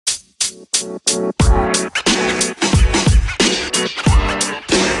Hello,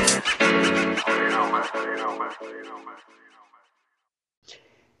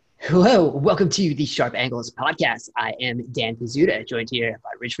 welcome to the Sharp Angles podcast. I am Dan Pizzuta, joined here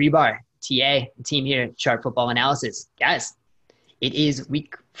by Rich Rebar, TA, team here at Sharp Football Analysis. Guys, it is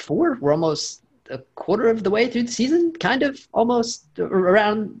week 4. We're almost a quarter of the way through the season, kind of almost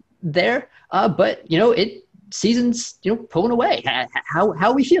around there. But season's pulling away. How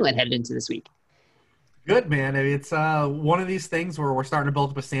are we feeling headed into this week? Good, man. I mean, it's one of these things where we're starting to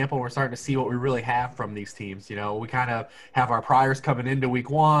build up a sample. We're starting to see what we really have from these teams. You know, we kind of have our priors coming into week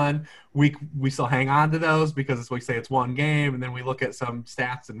 1. We still hang on to those because we say it's one game, and then we look at some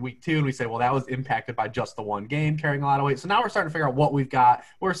stats in week 2 and we say, well, that was impacted by just the one game, carrying a lot of weight. So now we're starting to figure out what we've got,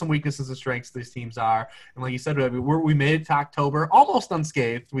 where some weaknesses and strengths these teams are. And like you said, we made it to October almost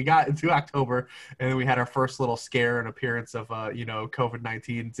unscathed. We got into October, and then we had our first little scare and appearance of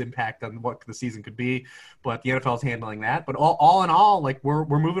COVID-19's impact on what the season could be. But the NFL is handling that. But all in all, like we're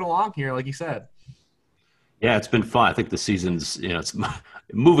moving along here, like you said. Yeah, it's been fun. I think the season's, it's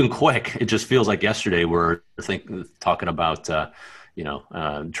moving quick. It just feels like yesterday we're talking about,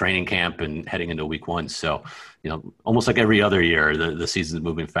 training camp and heading into week 1. So, almost like every other year, the season's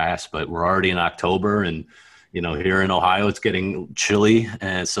moving fast, but we're already in October and, here in Ohio, it's getting chilly.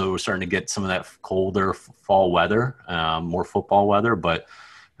 And so we're starting to get some of that colder fall weather, more football weather, but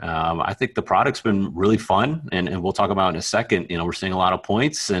I think the product's been really fun, and we'll talk about in a second. We're seeing a lot of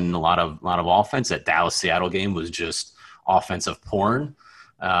points and a lot of offense. That Dallas-Seattle game was just offensive porn.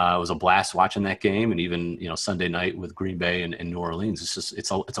 It was a blast watching that game, and even Sunday night with Green Bay and New Orleans.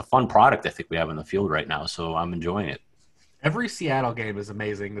 It's a fun product I think we have in the field right now. So I'm enjoying it. Every Seattle game is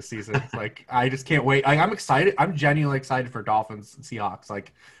amazing this season. Like I just can't wait. I'm excited. I'm genuinely excited for Dolphins and Seahawks.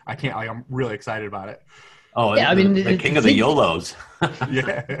 I'm really excited about it. Oh, yeah, the king of the YOLOs.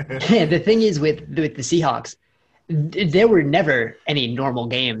 Yeah. Yeah, the thing is with the Seahawks, there were never any normal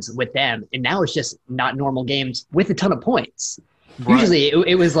games with them, and now it's just not normal games with a ton of points. Right. Usually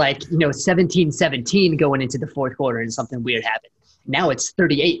it was like 17-17 going into the fourth quarter and something weird happened. Now it's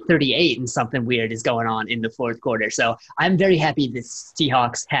 38-38 and something weird is going on in the fourth quarter. So I'm very happy the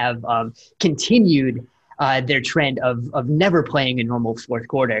Seahawks have continued their trend of never playing a normal fourth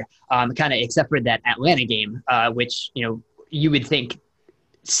quarter, kind of except for that Atlanta game, which, you would think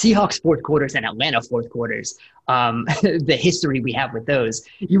Seahawks fourth quarters and Atlanta fourth quarters, the history we have with those,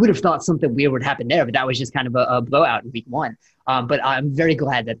 you would have thought something weird would happen there, but that was just kind of a blowout in week 1. But I'm very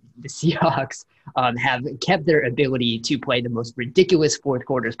glad that the Seahawks have kept their ability to play the most ridiculous fourth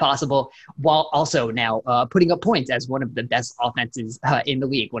quarters possible, while also now putting up points as one of the best offenses in the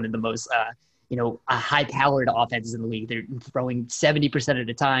league, one of the most high-powered offenses in the league. They're throwing 70% of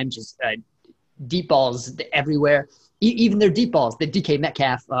the time, just deep balls everywhere. Even their deep balls, the DK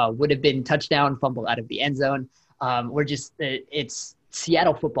Metcalf would have been touchdown, fumble out of the end zone. It's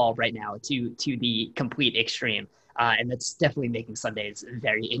Seattle football right now to the complete extreme. And that's definitely making Sundays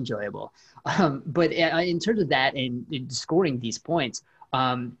very enjoyable. But in terms of that and scoring these points,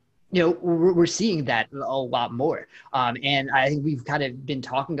 we're seeing that a lot more. And I think we've kind of been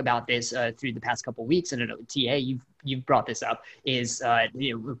talking about this through the past couple of weeks. And TA, you've brought this up, is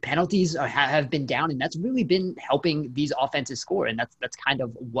penalties have been down, and that's really been helping these offenses score. And that's kind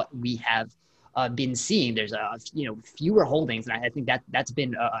of what we have been seeing. There's fewer holdings, and I think that's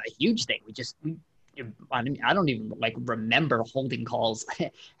been a huge thing. I don't even remember holding calls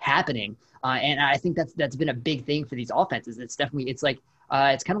happening. And I think that's been a big thing for these offenses. It's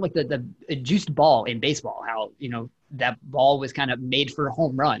kind of like the juiced ball in baseball, how, that ball was kind of made for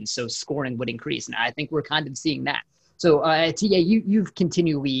home runs, so scoring would increase. And I think we're kind of seeing that. So, TA, you've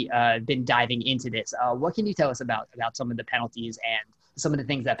continually been diving into this. What can you tell us about some of the penalties and some of the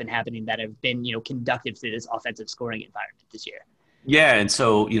things that have been happening that have been, conductive to this offensive scoring environment this year? Yeah, and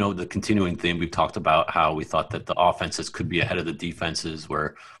so, the continuing theme, we've talked about how we thought that the offenses could be ahead of the defenses,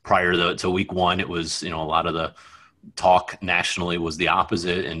 where prior to week 1, it was, a lot of the talk nationally was the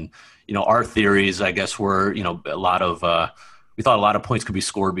opposite. And, our theories, I guess, were, we thought a lot of points could be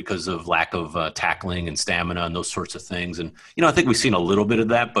scored because of lack of tackling and stamina and those sorts of things. And, I think we've seen a little bit of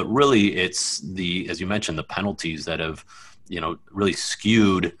that, but really it's as you mentioned, the penalties that have, really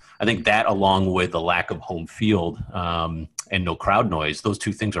skewed. I think that, along with the lack of home field and no crowd noise, those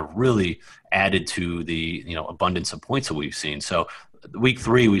two things are really added to the, abundance of points that we've seen. So week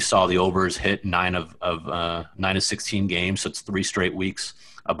 3, we saw the overs hit 9 of 16 games. So it's 3 straight weeks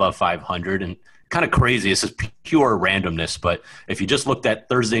above 500, and kind of crazy. This is pure randomness, but if you just looked at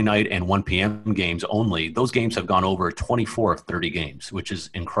Thursday night and 1 p.m. games only, those games have gone over 24 of 30 games, which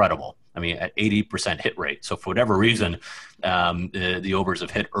is incredible. I mean, at 80% hit rate. So for whatever reason, the overs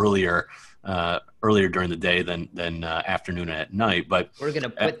have hit earlier during the day than afternoon and at night. But we're going to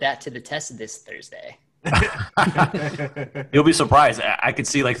put that to the test this Thursday. You'll be surprised. I could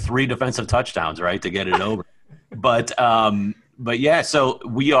see like 3 defensive touchdowns, right, to get it over. But yeah, so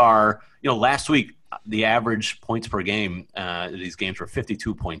we are, last week, the average points per game, these games were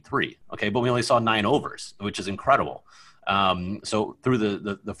 52.3. Okay. But we only saw 9 overs, which is incredible. So through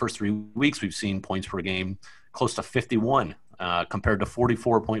the first 3 weeks, we've seen points per game close to 51, compared to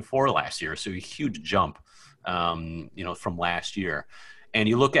 44.4 last year. So a huge jump, from last year. And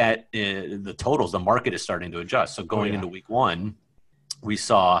you look at the totals, the market is starting to adjust. So going into week 1, we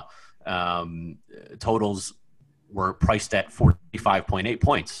saw totals were priced at 45.8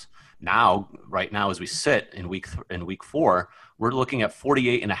 points. Now, right now, as we sit in week 4, we're looking at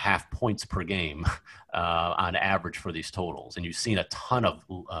 48.5 points per game on average for these totals. And you've seen a ton of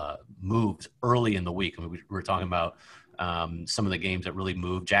moves early in the week. I mean, we were talking about some of the games that really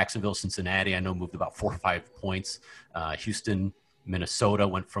moved. Jacksonville, Cincinnati, I know moved about 4 or 5 points. Houston, Minnesota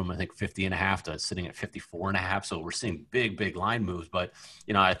went from, I think, 50.5 to sitting at 54.5. So we're seeing big line moves. But,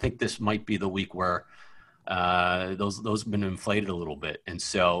 I think this might be the week where those have been inflated a little bit. And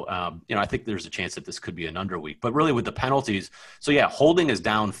so, I think there's a chance that this could be an under week. But really with the penalties, so yeah, holding is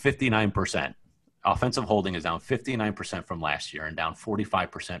down 59%. Offensive holding is down 59% from last year and down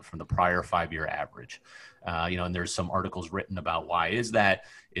 45% from the prior 5-year average. And there's some articles written about why is that?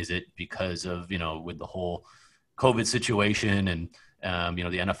 Is it because of, with the whole COVID situation and, the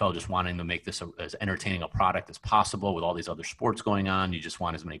NFL just wanting to make this as entertaining a product as possible with all these other sports going on. You just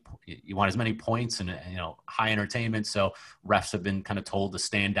want as many points and, high entertainment. So refs have been kind of told to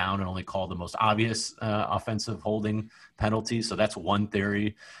stand down and only call the most obvious offensive holding penalties. So that's one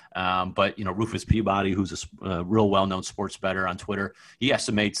theory. But, Rufus Peabody, who's a real well-known sports bettor on Twitter, he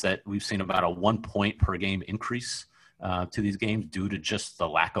estimates that we've seen about a 1 point per game increase to these games due to just the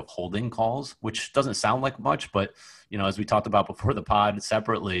lack of holding calls, which doesn't sound like much, but as we talked about before the pod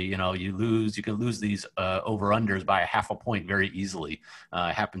separately, you can lose these over-unders by a half a point very easily.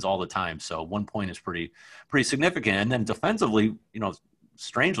 It happens all the time. So 1 point is pretty significant. And then defensively,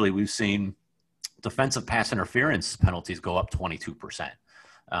 strangely, we've seen defensive pass interference penalties go up 22%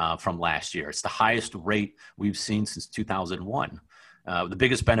 from last year. It's the highest rate we've seen since 2001. The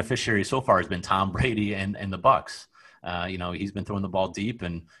biggest beneficiary so far has been Tom Brady and the Bucs. He's been throwing the ball deep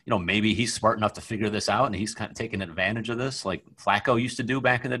and, maybe he's smart enough to figure this out and he's kind of taking advantage of this like Flacco used to do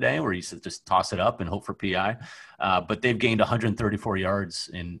back in the day where he used to just toss it up and hope for PI. But they've gained 134 yards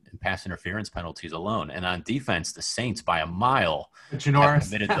in pass interference penalties alone. And on defense, the Saints by a mile have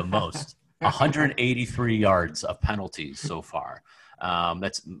committed the most, 183 yards of penalties so far.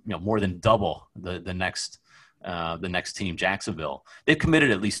 That's, more than double the next team, Jacksonville. They've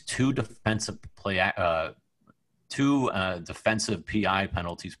committed at least 2 defensive defensive PI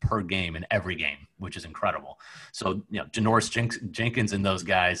penalties per game in every game, which is incredible. So, Janoris Jenkins and those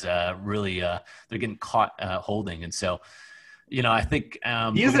guys really they're getting caught holding. And so, I think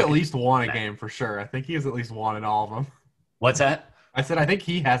he has at least won a game for sure. I think he has at least won in all of them. What's that? I said I think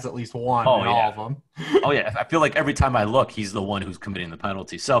he has at least won in all of them. Oh, yeah. I feel like every time I look, he's the one who's committing the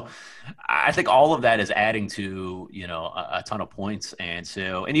penalty. So I think all of that is adding to, a ton of points. And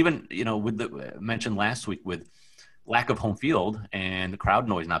so, and even, with the mentioned last week with lack of home field and the crowd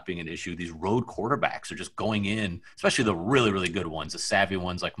noise not being an issue, these road quarterbacks are just going in, especially the really, really good ones, the savvy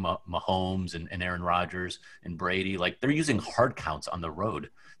ones like Mahomes and Aaron Rodgers and Brady. Like they're using hard counts on the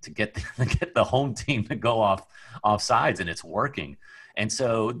road to get the home team to go off sides, and it's working. And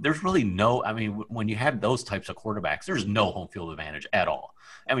so there's really when you have those types of quarterbacks, there's no home field advantage at all.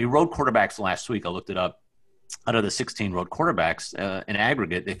 I mean, road quarterbacks last week, I looked it up, out of the 16 road quarterbacks, in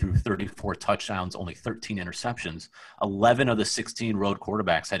aggregate, they threw 34 touchdowns, only 13 interceptions. 11 of the 16 road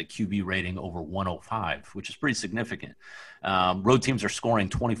quarterbacks had a QB rating over 105, which is pretty significant. Road teams are scoring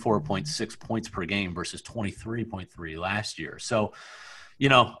 24.6 points per game versus 23.3 last year. So,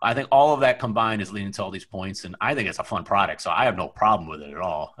 I think all of that combined is leading to all these points, and I think it's a fun product, so I have no problem with it at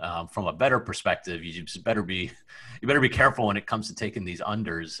all. From a better perspective, you just better be careful when it comes to taking these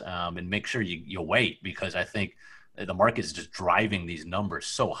unders, and make sure you wait, because I think the market is just driving these numbers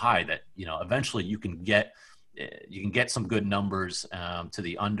so high that eventually you can get some good numbers to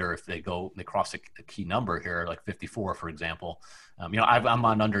the under if they cross a key number here, like 54, for example. I'm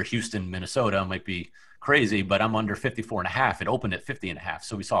on under Houston, Minnesota. It might be crazy, but I'm under 54.5. It opened at 50.5.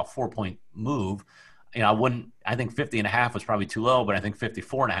 So we saw a 4-point move. I think 50.5 was probably too low, but I think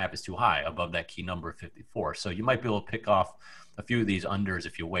 54.5 is too high above that key number of 54. So you might be able to pick off a few of these unders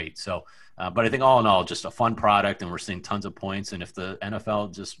if you wait. So, but I think all in all, just a fun product, and we're seeing tons of points. And if the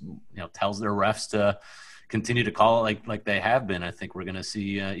NFL just, tells their refs to continue to call it like they have been, I think we're going to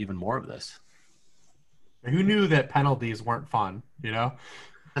see even more of this. Who knew that penalties weren't fun,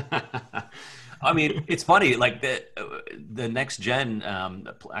 I mean, it's funny. Like the next gen,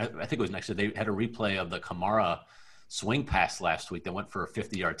 I think it was next gen. They had a replay of the Kamara swing pass last week that went for a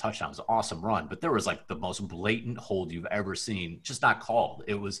 50-yard touchdown. It was an awesome run, but there was like the most blatant hold you've ever seen, just not called.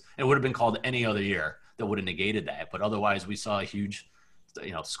 It would have been called any other year that would have negated that. But otherwise, we saw a huge,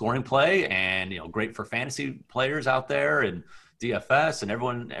 scoring play, and great for fantasy players out there and DFS, and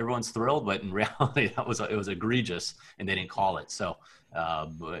everyone's thrilled. But in reality, it was egregious, and they didn't call it. So.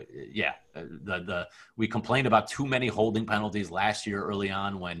 But yeah, we complained about too many holding penalties last year early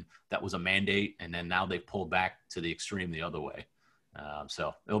on when that was a mandate, and then now they've pulled back to the extreme the other way.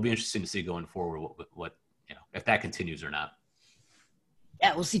 So it'll be interesting to see going forward what if that continues or not.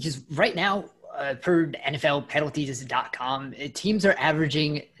 Yeah, we'll see. Because right now, per NFLpenalties.com, teams are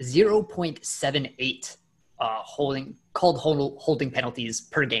averaging 0.78 holding penalties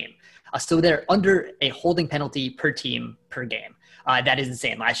per game. So they're under a holding penalty per team per game. That is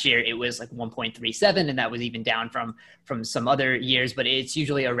insane. Last year it was like 1.37, and that was even down from some other years, but it's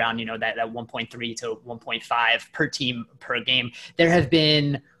usually around, that 1.3 to 1.5 per team per game. There have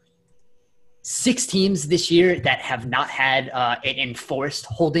been 6 teams this year that have not had an enforced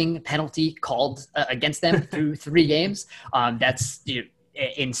holding penalty called against them through 3 games. That's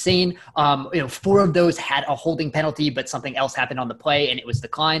insane. 4 of those had a holding penalty, but something else happened on the play and it was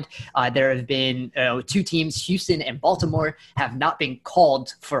declined. There have been 2 teams, Houston and Baltimore, have not been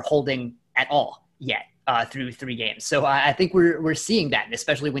called for holding at all yet through 3 games. So I think we're seeing that, and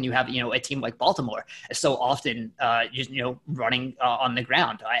especially when you have a team like Baltimore so often just running on the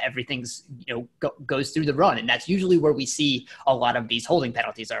ground. Everything's goes through the run, and that's usually where we see a lot of these holding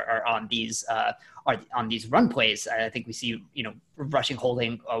penalties are on these run plays. I think we see rushing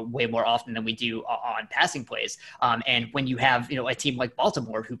holding way more often than we do on passing plays. And when you have a team like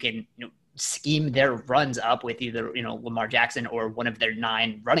Baltimore who can scheme their runs up with either Lamar Jackson or one of their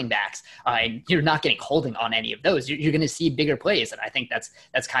 9 running backs, and you're not getting holding on any of those, you're going to see bigger plays, and I think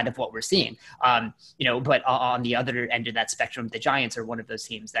that's kind of what we're seeing. But on the other end of that spectrum, the Giants are one of those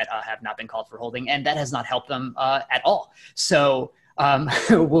teams that have not been called for holding, and that has not helped them at all. So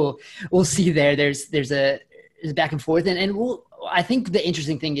we'll see there. There's a back and forth, and I think the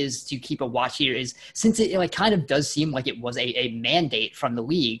interesting thing is to keep a watch here is, since it kind of does seem like it was a mandate from the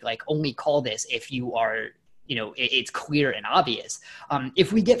league, like only call this if you are, it's clear and obvious.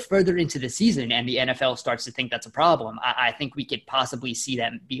 If we get further into the season and the NFL starts to think that's a problem, I think we could possibly see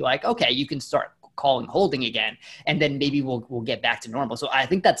them be like, okay, you can start calling holding again, and then maybe we'll get back to normal. So I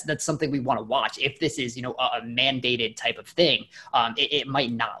think that's something we want to watch. If this is a mandated type of thing, it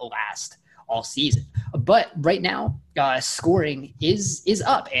might not last all season. But right now, scoring is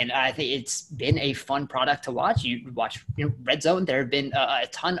up, and I think it's been a fun product to watch. You watch Red Zone. There have been a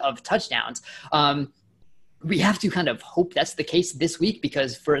ton of touchdowns. We have to kind of hope that's the case this week,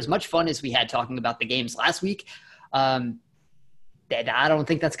 because for as much fun as we had talking about the games last week, I don't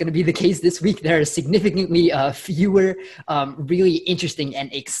think that's going to be the case this week. There are significantly fewer really interesting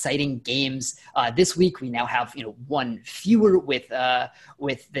and exciting games this week. We now have 1 fewer with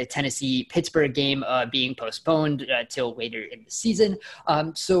the Tennessee-Pittsburgh game being postponed till later in the season.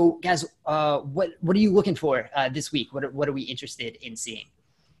 So, guys, what are you looking for this week? What are we interested in seeing?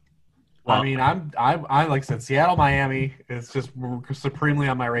 Well, I mean, I like I said, Seattle, Miami is just supremely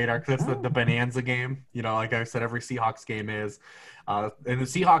on my radar, because that's the bonanza game. Like I said, every Seahawks game is. And the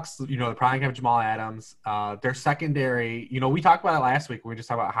Seahawks, they probably have Jamal Adams. Their secondary, we talked about it last week. We just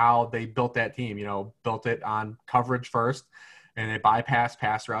talked about how they built that team, built it on coverage first, and they bypassed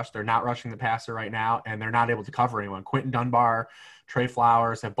pass rush. They're not rushing the passer right now, and they're not able to cover anyone. Quentin Dunbar, Trey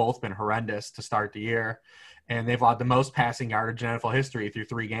Flowers have both been horrendous to start the year. And they've allowed the most passing yardage in NFL history through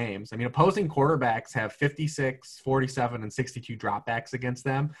 3 games. I mean, opposing quarterbacks have 56, 47, and 62 dropbacks against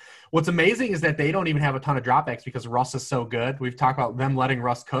them. What's amazing is that they don't even have a ton of dropbacks because Russ is so good. We've talked about them letting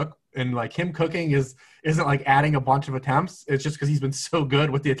Russ cook, and like him cooking isn't like adding a bunch of attempts. It's just because he's been so good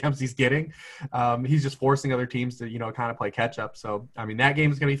with the attempts he's getting. He's just forcing other teams to kind of play catch up. So I mean, that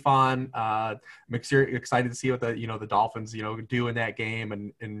game is gonna be fun. I'm excited to see what the Dolphins do in that game,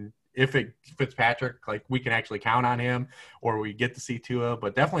 and if Fitzpatrick, like, we can actually count on him, or we get to see Tua.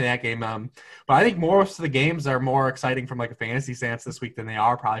 But definitely that game. But I think most of the games are more exciting from like a fantasy stance this week than they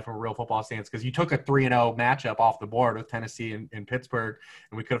are probably from a real football stance, because you took a 3-0 matchup off the board with Tennessee and Pittsburgh,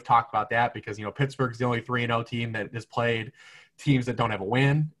 and we could have talked about that because, you know, Pittsburgh's the only 3-0 team that has played teams that don't have a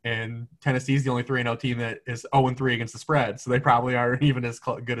win, and Tennessee's the only 3-0 team that is 0-3 against the spread, so they probably aren't even as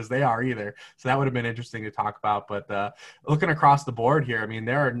good as they are either. So that would have been interesting to talk about. But looking across the board here, I mean,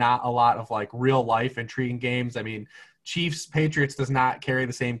 there are not a lot of like real life intriguing games. I mean, Chiefs Patriots does not carry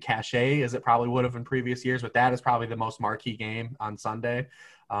the same cachet as it probably would have in previous years, but that is probably the most marquee game on Sunday.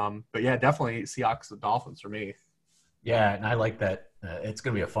 But yeah, definitely Seahawks and Dolphins for me. Yeah, and I like that. It's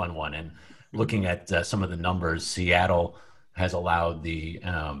going to be a fun one. And looking at some of the numbers, Seattle has allowed the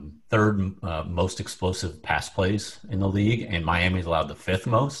third most explosive pass plays in the league, and Miami's allowed the fifth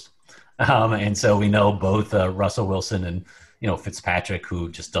most. And so we know both Russell Wilson and, you know, Fitzpatrick,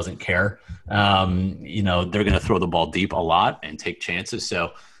 who just doesn't care, you know, they're going to throw the ball deep a lot and take chances.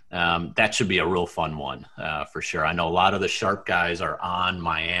 So that should be a real fun one for sure. I know a lot of the sharp guys are on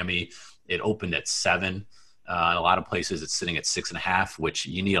Miami. It opened at 7. In a lot of places it's sitting at 6.5, which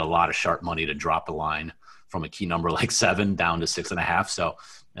you need a lot of sharp money to drop the line from a key number like 7 down to 6.5. So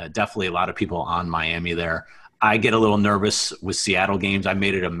definitely a lot of people on Miami there. I get a little nervous with Seattle games. I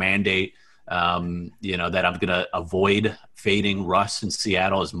made it a mandate, you know, that I'm going to avoid fading Russ in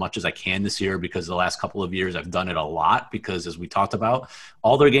Seattle as much as I can this year, because the last couple of years I've done it a lot because, as we talked about,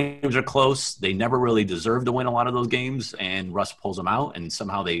 all their games are close. They never really deserve to win a lot of those games, and Russ pulls them out, and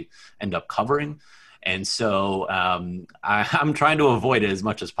somehow they end up covering. And so I'm trying to avoid it as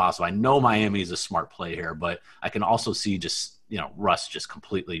much as possible. I know Miami is a smart play here, but I can also see just, you know, Russ just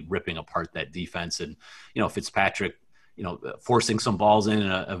completely ripping apart that defense, and, you know, Fitzpatrick, you know, forcing some balls in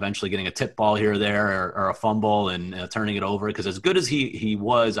and eventually getting a tip ball here or there, or a fumble and turning it over. Because as good as he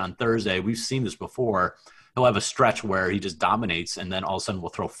was on Thursday, we've seen this before, he'll have a stretch where he just dominates, and then all of a sudden we'll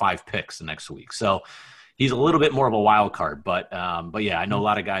throw 5 picks the next week. So he's a little bit more of a wild card. But yeah, I know a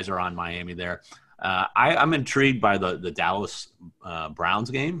lot of guys are on Miami there. I'm intrigued by the Dallas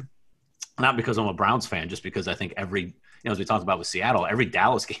Browns game, not because I'm a Browns fan, just because I think every, you know, as we talked about with Seattle, every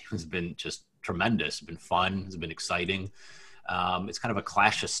Dallas game has been just tremendous. It's been fun. It's been exciting. It's kind of a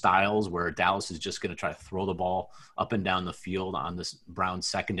clash of styles where Dallas is just going to try to throw the ball up and down the field on this Browns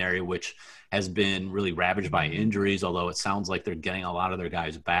secondary, which has been really ravaged by injuries, although it sounds like they're getting a lot of their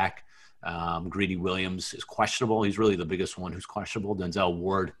guys back. Greedy Williams is questionable. He's really the biggest one who's questionable. Denzel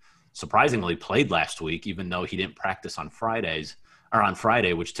Ward surprisingly played last week, even though he didn't practice on Friday,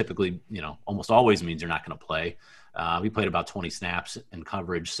 which typically, you know, almost always means you're not going to play. He played about 20 snaps in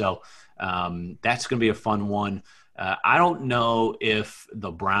coverage. So that's going to be a fun one. I don't know if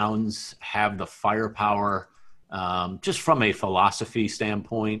the Browns have the firepower, just from a philosophy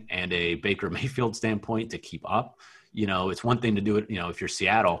standpoint and a Baker Mayfield standpoint, to keep up. You know, it's one thing to do it, you know, if you're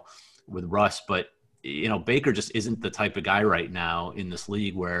Seattle with Russ, but, you know, Baker just isn't the type of guy right now in this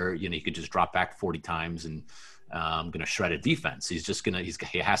league where, you know, he could just drop back 40 times and going to shred a defense. He's just going to,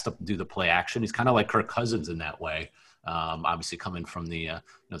 he has to do the play action. He's kind of like Kirk Cousins in that way. Obviously coming from the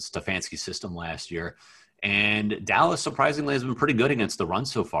Stefanski system last year. And Dallas surprisingly has been pretty good against the run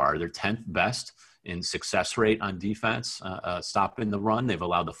so far. They're 10th best in success rate on defense, stopping the run. They've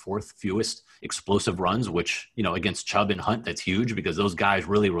allowed the 4th fewest explosive runs, which, you know, against Chubb and Hunt, that's huge because those guys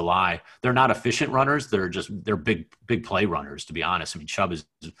really rely. They're not efficient runners. They're big play runners, to be honest. I mean, Chubb has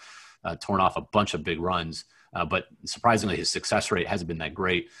torn off a bunch of big runs, but surprisingly his success rate hasn't been that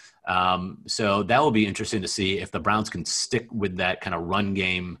great. So that will be interesting to see if the Browns can stick with that kind of run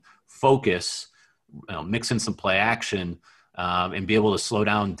game focus, you know, mix in some play action, and be able to slow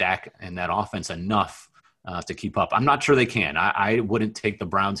down Dak and that offense enough to keep up. I'm not sure they can. I wouldn't take the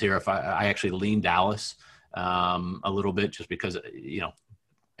Browns here. If I actually lean Dallas a little bit, just because, you know,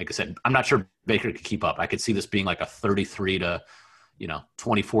 like I said, I'm not sure Baker could keep up. I could see this being like a 33-24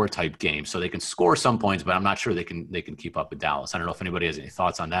 type game. So they can score some points, but I'm not sure they can keep up with Dallas. I don't know if anybody has any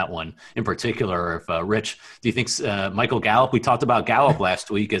thoughts on that one in particular. Or if Rich, do you think Michael Gallup? We talked about Gallup last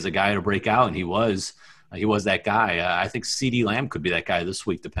week as a guy to break out, and he was that guy. I think CeeDee Lamb could be that guy this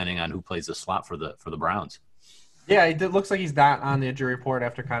week, depending on who plays the slot for the Browns. Yeah, it looks like he's not on the injury report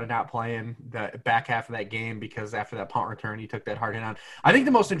after kind of not playing the back half of that game, because after that punt return, he took that hard hit on. I think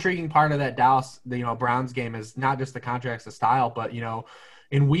the most intriguing part of that Dallas, Browns game is not just the contracts, the style, but,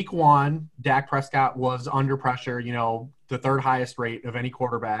 In week 1, Dak Prescott was under pressure, the third highest rate of any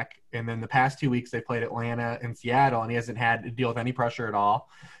quarterback. And then the past 2 weeks, they played Atlanta and Seattle, and he hasn't had to deal with any pressure at all.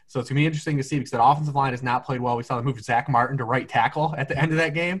 So it's going to be interesting to see because that offensive line has not played well. We saw them move Zach Martin to right tackle at the end of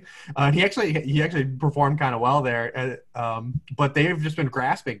that game. And he actually performed kind of well there. But they've just been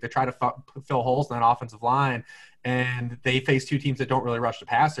grasping to try to fill holes in that offensive line. And they face 2 teams that don't really rush the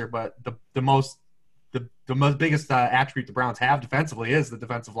passer. But the most biggest attribute the Browns have defensively is the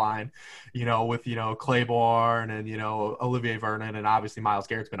defensive line, with, Claiborne and, Olivier Vernon, and obviously Myles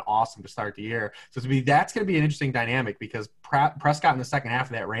Garrett's been awesome to start the year. So that's going to be an interesting dynamic because Prescott in the second half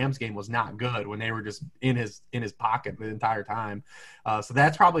of that Rams game was not good when they were just in his pocket the entire time. So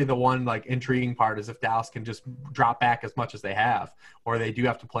that's probably the one intriguing part is if Dallas can just drop back as much as they have, or they do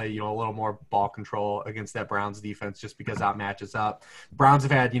have to play, a little more ball control against that Browns defense just because that matches up. Browns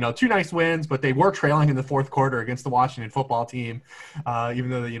have had, 2 nice wins, but they were trailing in the fourth quarter against the Washington football team, even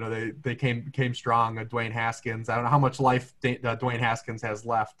though they came strong. Dwayne Haskins, I don't know how much life Dwayne Haskins has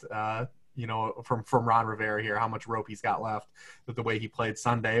left, from Ron Rivera here, how much rope he's got left with the way he played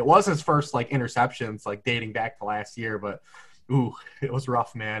Sunday. It was his first interceptions dating back to last year, but it was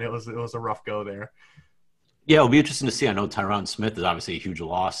rough, man. It was a rough go there. Yeah, it'll be interesting to see. I know Tyron Smith is obviously a huge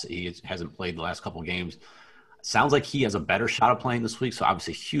loss. He hasn't played the last couple of games. Sounds like he has a better shot of playing this week, so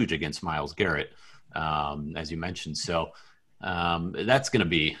obviously huge against Myles Garrett, as you mentioned. So that's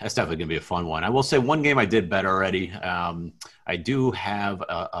definitely going to be a fun one. I will say one game I did bet already. I do have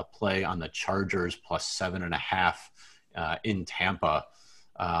a play on the Chargers plus 7.5 in Tampa.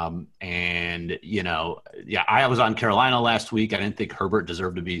 I was on Carolina last week. I didn't think Herbert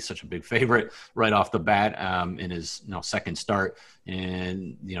deserved to be such a big favorite right off the bat in his second start.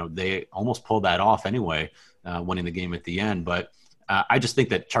 And, they almost pulled that off anyway, winning the game at the end. But I just think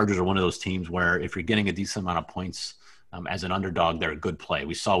that Chargers are one of those teams where if you're getting a decent amount of points as an underdog, they're a good play.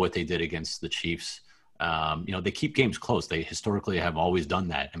 We saw what they did against the Chiefs. They keep games close. They historically have always done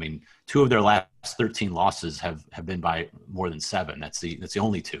that. I mean, 2 of their last 13 losses have been by more than 7. That's the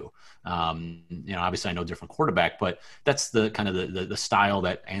only 2. Obviously I know different quarterback, but that's the kind of the style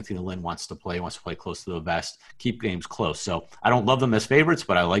that Anthony Lynn wants to play. He wants to play close to the vest, keep games close. So I don't love them as favorites,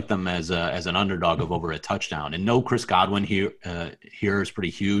 but I like them as an underdog of over a touchdown. And no Chris Godwin here is pretty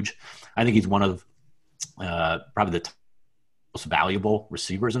huge. I think he's one of probably the most valuable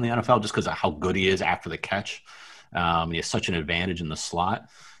receivers in the NFL just because of how good he is after the catch. He has such an advantage in the slot.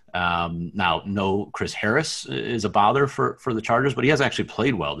 Now, no Chris Harris is a bother for the Chargers, but he has actually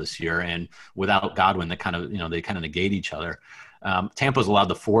played well this year. And without Godwin, they kind of negate each other. Tampa's allowed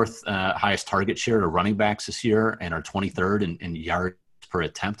the 4th highest target share to running backs this year and are 23rd in yards per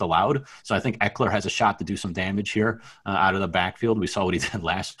attempt allowed. So I think Eckler has a shot to do some damage here out of the backfield. We saw what he did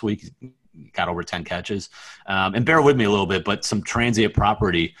last week. Got over 10 catches. And bear with me a little bit, but some transient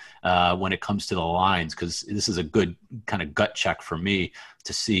property when it comes to the lines, because this is a good kind of gut check for me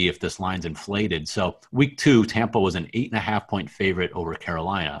to see if this line's inflated. So week 2, Tampa was an 8.5-point favorite over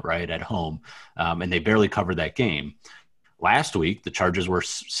Carolina, right, at home, and they barely covered that game. Last week, the Chargers were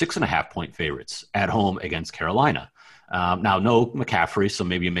 6.5-point favorites at home against Carolina. Now, no McCaffrey, so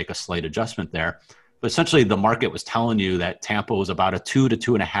maybe you make a slight adjustment there. But essentially, the market was telling you that Tampa was about a 2 to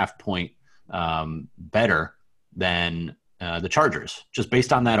 2.5 point better than the Chargers, just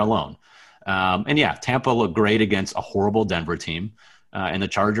based on that alone. Tampa looked great against a horrible Denver team, and the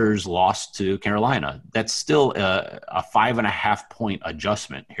Chargers lost to Carolina. That's still a 5.5 point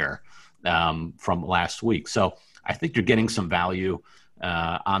adjustment here from last week. So I think you're getting some value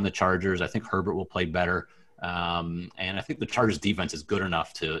on the Chargers. I think Herbert will play better. And I think the Chargers defense is good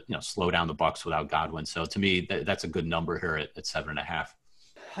enough to, slow down the Bucs without Godwin. So to me, that's a good number here at 7.5.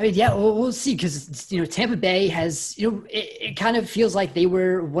 I mean, yeah, we'll see because, Tampa Bay has, it kind of feels like they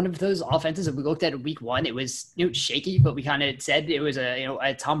were one of those offenses that we looked at in week 1. It was, shaky, but we kind of said it was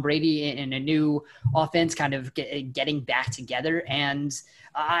a Tom Brady and a new offense kind of getting back together. And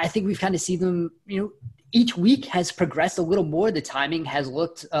I think we've kind of seen them, each week has progressed a little more. The timing has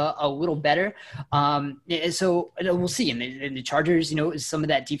looked a little better. So we'll see. And the Chargers, some of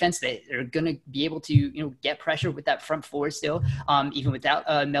that defense, they are going to be able to, get pressure with that front four still, even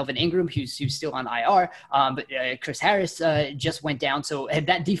without Melvin Ingram, who's still on IR. But Chris Harris just went down. So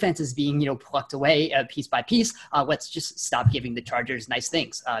that defense is being, plucked away piece by piece. Let's just stop giving the Chargers nice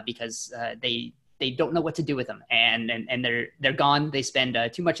things because they don't know what to do with them, and they're gone. They spend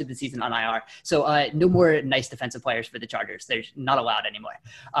too much of the season on IR. So no more nice defensive players for the Chargers. They're not allowed anymore.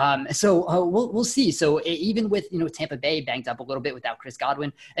 So we'll see. So even with Tampa Bay banged up a little bit without Chris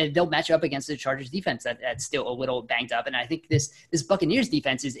Godwin, they'll match up against the Chargers defense that's still a little banged up. And I think this Buccaneers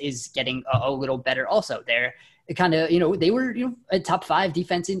defense is getting a little better also. They're kind of, they were, a top 5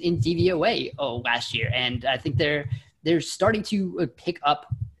 defense in DVOA last year. And I think they're starting to pick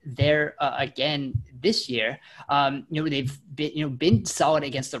up there again this year. They've been solid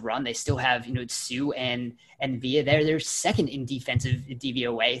against the run. They still have, Sue and Villa there. They're second in defensive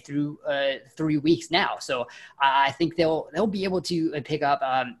DVOA through 3 weeks now. So I think they'll be able to pick up.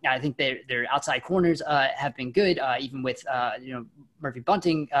 I think their outside corners have been good, even with, Murphy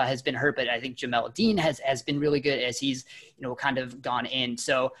Bunting has been hurt, but I think Jamel Dean has been really good as he's, kind of gone in.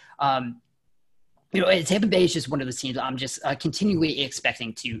 So, Tampa Bay is just one of those teams I'm just continually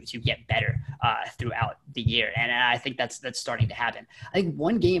expecting to get better throughout the year. And I think that's starting to happen. I think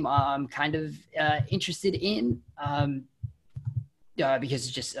one game I'm kind of interested in because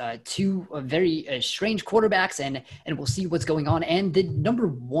it's just two very strange quarterbacks, and we'll see what's going on. And the number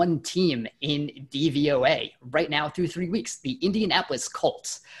 1 team in DVOA right now through 3 weeks, the Indianapolis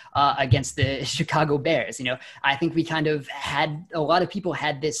Colts against the Chicago Bears. I think we kind of had a lot of people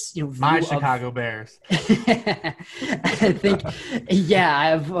had this, view my Chicago Bears. I think,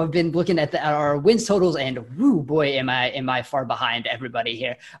 I've been looking at our wins totals, and whoo boy, am I far behind everybody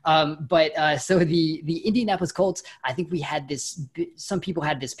here. So the Indianapolis Colts, I think we had this. Some people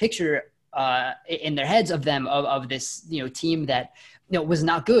had this picture in their heads of them of this team that was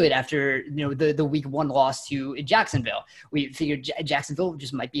not good after the week 1 loss to Jacksonville. We figured Jacksonville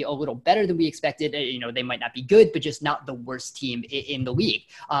just might be a little better than we expected. They might not be good, but just not the worst team in the league.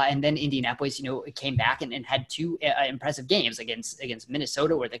 And then Indianapolis came back and had 2 impressive games against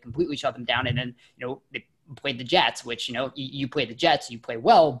Minnesota, where they completely shut them down, and then they played the Jets, which you play the Jets, you play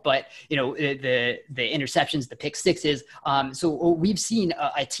well, but the interceptions, the pick sixes. So we've seen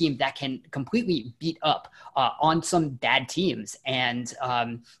a team that can completely beat up on some bad teams, and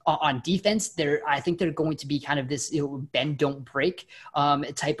on defense, I think they're going to be kind of this bend don't break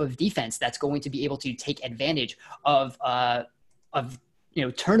type of defense that's going to be able to take advantage of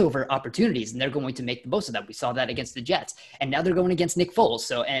turnover opportunities, and they're going to make the most of that. We saw that against the Jets, and now they're going against Nick Foles.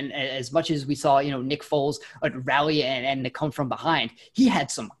 So, and as much as we saw, Nick Foles rally and come from behind, he had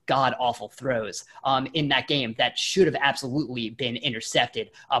some god awful throws in that game that should have absolutely been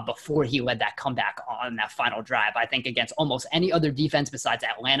intercepted before he led that comeback on that final drive. I think against almost any other defense besides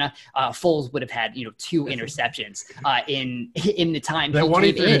Atlanta, Foles would have had 2 interceptions in the time that one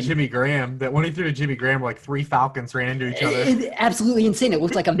he threw in. to Jimmy Graham. That one he threw to Jimmy Graham, like 3 Falcons ran into each other. Absolutely insane. It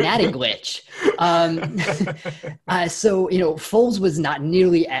looked like a Madden glitch. So Foles was not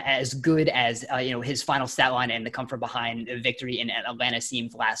nearly as good as his final stat line and the come from behind victory in Atlanta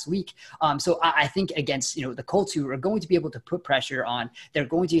seemed last week. So I think against the Colts, who are going to be able to put pressure on, they're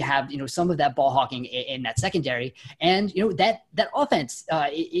going to have some of that ball hawking in that secondary, and that offense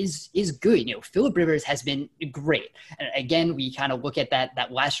is good. Phillip Rivers has been great. And again, we kind of look at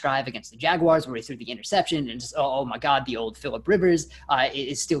that last drive against the Jaguars where he threw the interception, and just oh my God, the old Phillip Rivers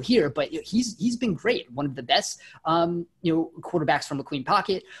is still here, but he's been great. One of the best quarterbacks from a clean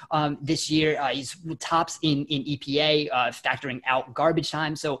pocket this year. He's tops in EPA, factoring out garbage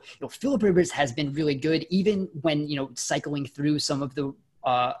time. So Phillip Rivers has been really good, even when cycling through some of the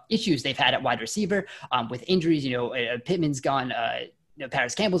issues they've had at wide receiver with injuries. Pittman's gone.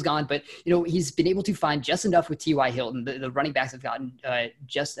 Paris Campbell's gone, but he's been able to find just enough with T.Y. Hilton. The running backs have gotten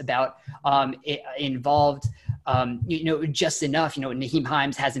just about involved. Just enough. Naheem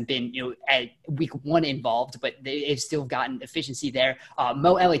Hines hasn't been at week 1 involved, but they've still gotten efficiency there.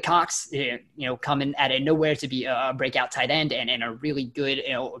 Mo Ellie Cox, coming out of nowhere to be a breakout tight end and a really good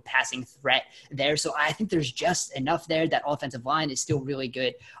passing threat there. So I think there's just enough there. That offensive line is still really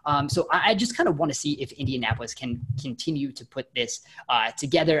good. So I just kind of want to see if Indianapolis can continue to put this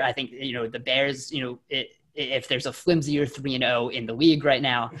together. I think the Bears, if there's a flimsier 3-0 in the league right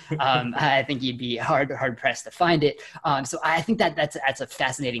now, I think you'd be hard pressed to find it. So I think that's a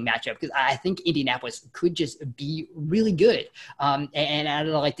fascinating matchup, because I think Indianapolis could just be really good. And I'd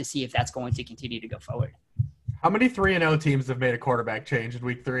like to see if that's going to continue to go forward. How many 3-0 teams have made a quarterback change in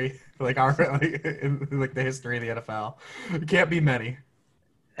week 3? In the history of the NFL, it can't be many.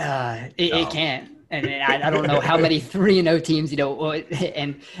 It can't. And I don't know how many 3-0 teams,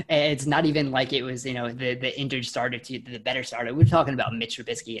 and it's not even like it was, the injured starter to the better starter. We're talking about Mitch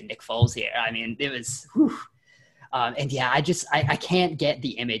Trubisky and Nick Foles here. I mean, it was, whew. And yeah, I can't get the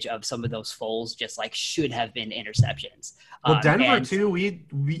image of some of those Foles just should have been interceptions. Well, Denver too.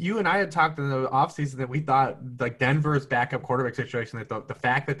 You and I had talked in the offseason that we thought Denver's backup quarterback situation, that the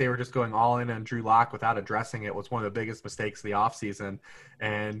fact that they were just going all in on Drew Lock without addressing it was one of the biggest mistakes of the offseason.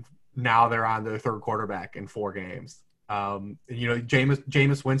 And now they're on their 3rd quarterback in 4 games.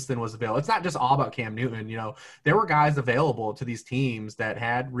 Jameis Winston was available. It's not just all about Cam Newton. There were guys available to these teams that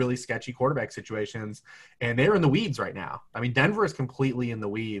had really sketchy quarterback situations, and they're in the weeds right now. I mean, Denver is completely in the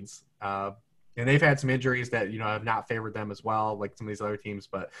weeds. And they've had some injuries that, have not favored them as well, like some of these other teams.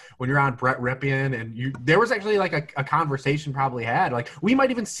 But when you're on Brett Rypien and there was actually like a conversation probably had, like we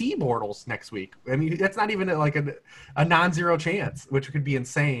might even see Bortles next week. I mean, that's not even like a non-zero chance, which could be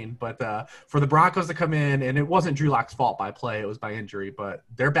insane. But for the Broncos to come in, and it wasn't Drew Lock's fault by play, it was by injury, but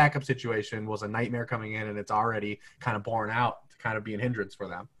their backup situation was a nightmare coming in, and it's already kind of borne out to kind of be a hindrance for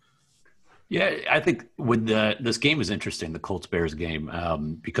them. Yeah, I think this game is interesting, the Colts-Bears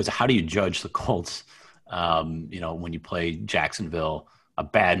game, because how do you judge the Colts, when you play Jacksonville, a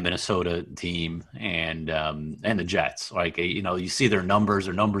bad Minnesota team, and the Jets? Like, you see their numbers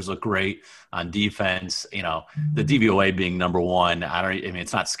look great on defense. The DVOA being number one,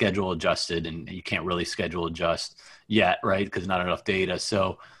 it's not schedule adjusted, and you can't really schedule adjust yet, right? Because not enough data.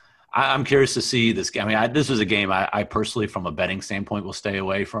 So I'm curious to see this game. I mean, this was a game I personally, from a betting standpoint, will stay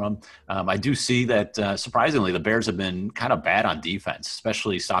away from. I do see that, surprisingly, the Bears have been kind of bad on defense,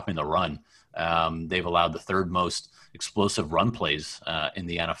 especially stopping the run. They've allowed the third most explosive run plays in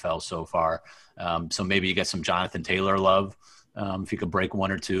the NFL so far. So maybe you get some Jonathan Taylor love if you could break one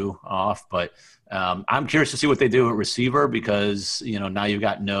or two off. But I'm curious to see what they do at receiver because, now you've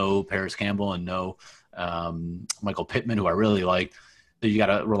got no Paris Campbell and no Michael Pittman, who I really like. You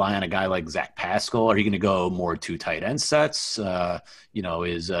got to rely on a guy like Zach Pascal. Are you going to go more two tight end sets?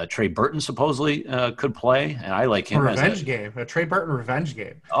 Is Trey Burton supposedly could play? And I like him. A Trey Burton revenge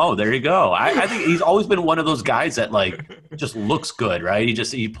game. Oh, there you go. I think he's always been one of those guys that just looks good, right? He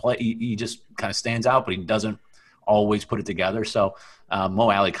just kind of stands out, but he doesn't always put it together. So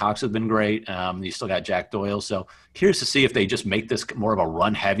Mo Alley Cox has been great. You still got Jack Doyle. So curious to see if they just make this more of a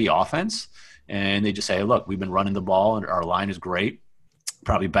run heavy offense, and they just say, look, we've been running the ball and our line is great.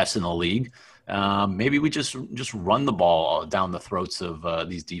 Probably best in the league. Maybe we just run the ball down the throats of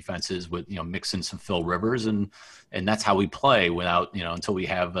these defenses with mixing some Phil Rivers and that's how we play without until we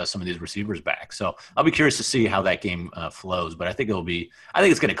have some of these receivers back. So I'll be curious to see how that game flows. But I think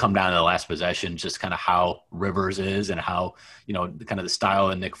it's going to come down to the last possession, just kind of how Rivers is and how kind of the style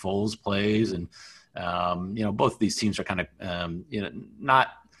that Nick Foles plays and both of these teams are kind of not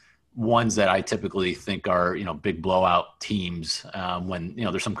ones that I typically think are, big blowout teams when,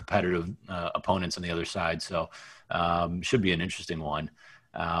 there's some competitive opponents on the other side. So should be an interesting one.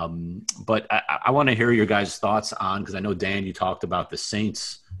 But I want to hear your guys' thoughts on, because I know, Dan, you talked about the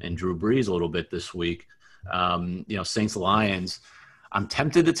Saints and Drew Brees a little bit this week. Saints Lions. I'm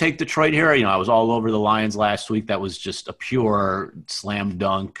tempted to take Detroit here. I was all over the Lions last week. That was just a pure slam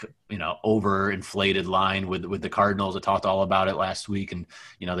dunk, overinflated line with the Cardinals. I talked all about it last week, and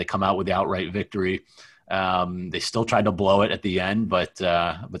they come out with the outright victory. They still tried to blow it at the end, but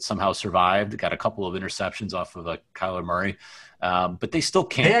somehow survived. Got a couple of interceptions off of Kyler Murray. But they still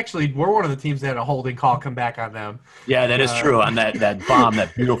can't. They actually were one of the teams that had a holding call come back on them. Yeah, that is true. On that bomb,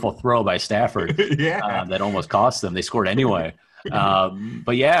 that beautiful throw by Stafford, that almost cost them. They scored anyway.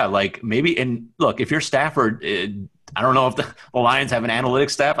 But yeah, maybe. And look, if you're Stafford, I don't know if the Lions have an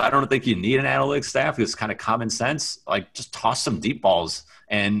analytics staff. I don't think you need an analytics staff. It's kind of common sense. Just toss some deep balls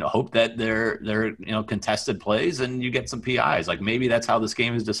and hope that they're contested plays and you get some PIs. Maybe that's how this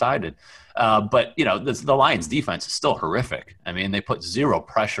game is decided. But the Lions defense is still horrific. I mean, they put zero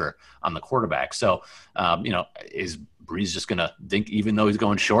pressure on the quarterback. So is Brees just going to dink, even though he's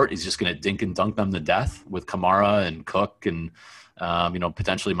going short, he's just going to dink and dunk them to death with Kamara and Cook and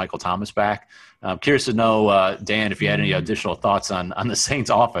potentially Michael Thomas back. I'm curious to know, Dan, if you had any additional thoughts on the Saints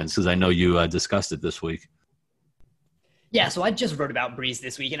offense, because I know you discussed it this week. Yeah, so I just wrote about Brees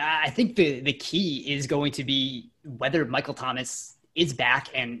this week, and I think the key is going to be whether Michael Thomas is back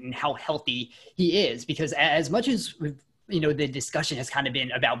and how healthy he is, because as much as the discussion has kind of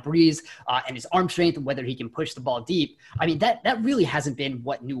been about Brees and his arm strength and whether he can push the ball deep. I mean, that really hasn't been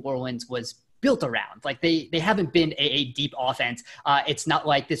what New Orleans was built around. They haven't been a deep offense. It's not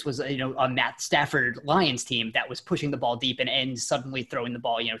like this was a Matt Stafford Lions team that was pushing the ball deep and suddenly throwing the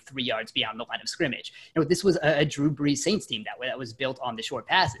ball 3 yards beyond the line of scrimmage. This was a Drew Brees Saints team that was built on the short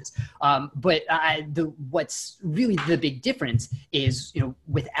passes. But what's really the big difference is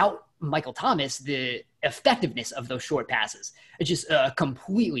without Michael Thomas, the effectiveness of those short passes is just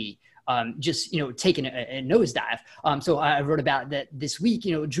completely just, taking a nosedive. So I wrote about that this week.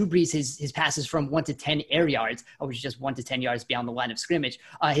 Drew Brees, his passes from 1 to 10 air yards, which is just 1 to 10 yards beyond the line of scrimmage.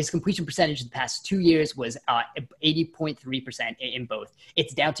 His completion percentage the past 2 years was 80.3% in both.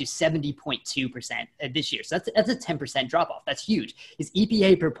 It's down to 70.2% this year. So that's a 10% drop off. That's huge. His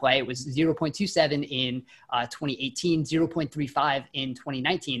EPA per play was 0.27 in 2018, 0.35 in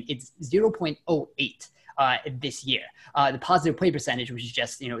 2019. It's 0.08. This year. The positive play percentage, which is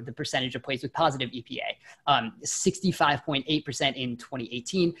just, the percentage of plays with positive EPA, 65.8% in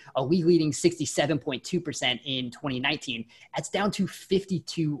 2018, a league leading 67.2% in 2019. That's down to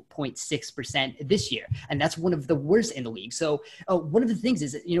 52.6% this year. And that's one of the worst in the league. So one of the things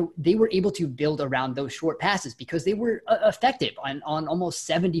is that, they were able to build around those short passes because they were effective on almost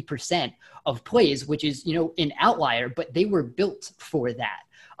 70% of plays, which is, an outlier, but they were built for that.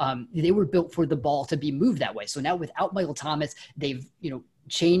 They were built for the ball to be moved that way. So now without Michael Thomas, they've,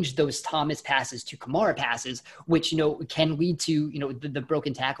 changed those Thomas passes to Kamara passes, which, can lead to, the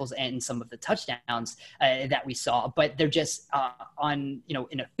broken tackles and some of the touchdowns that we saw, but they're just on,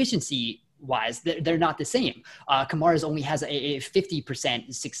 in efficiency wise, they're not the same. Kamara's only has a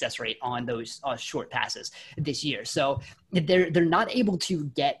 50% success rate on those short passes this year. So they're not able to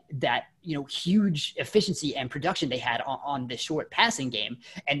get that, huge efficiency and production they had on the short passing game.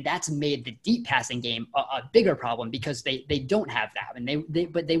 And that's made the deep passing game a bigger problem because they don't have that.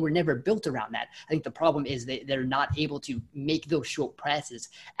 And but they were never built around that. I think the problem is they're not able to make those short passes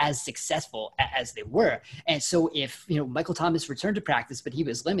as successful as they were. And so if, Michael Thomas returned to practice, but he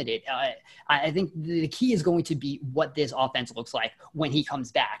was limited, I think the key is going to be what this offense looks like when he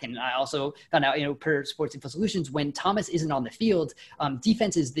comes back. And I also found out, per Sports Info Solutions, when Thomas isn't on the field,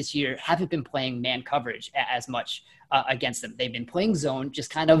 defenses this year haven't been playing man coverage as much against them. They've been playing zone, just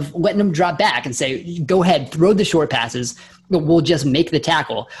kind of letting them drop back and say, go ahead, throw the short passes. We'll just make the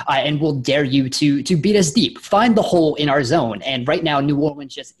tackle and we'll dare you to beat us deep. Find the hole in our zone. And right now, New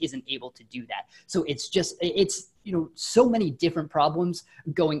Orleans just isn't able to do that. So it's so many different problems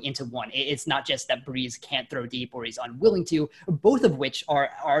going into one. It's not just that Brees can't throw deep or he's unwilling to, both of which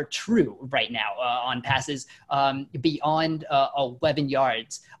are true right now on passes beyond 11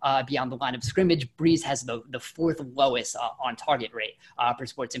 yards beyond the line of scrimmage. Brees has the fourth lowest on target rate per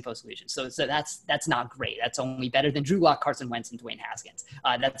Sports Info Solutions. So that's not great. That's only better than Drew Lock, Carson Wentz, and Dwayne Haskins.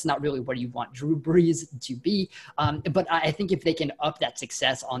 That's not really where you want Drew Brees to be. But I think if they can up that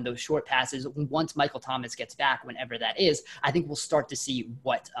success on those short passes, once Michael Thomas gets back, whenever that is, I think we'll start to see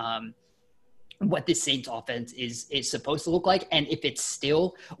what this Saints offense is supposed to look like. And if it's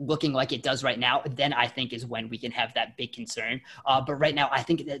still looking like it does right now, then I think is when we can have that big concern. But right now, I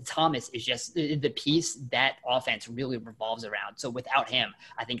think that Thomas is just the piece that offense really revolves around. So without him,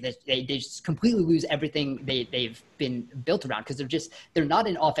 I think that they just completely lose everything they've been built around because they're not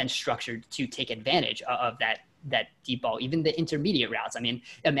an offense structured to take advantage of that deep ball, even the intermediate routes. I mean,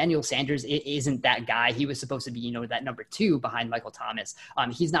 Emmanuel Sanders isn't that guy. He was supposed to be, that number 2 behind Michael Thomas.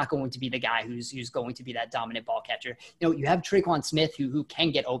 He's not going to be the guy who's going to be that dominant ball catcher. You have Traquan Smith who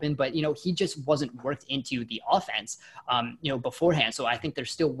can get open, but, he just wasn't worked into the offense, beforehand. So I think they're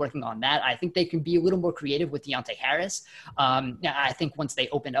still working on that. I think they can be a little more creative with Deontay Harris. I think once they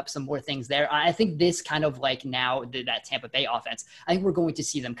open up some more things there, I think this kind of like now that Tampa Bay offense, I think we're going to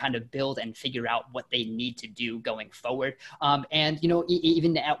see them kind of build and figure out what they need to do going forward. And,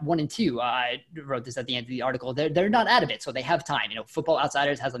 even at 1 and 2, I wrote this at the end of the article, they're not out of it. So they have time. Football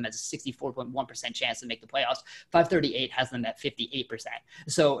Outsiders has them as a 64.1% chance to make the playoffs. 538 has them at 58%.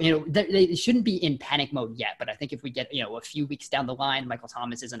 So, they shouldn't be in panic mode yet. But I think if we get, a few weeks down the line, Michael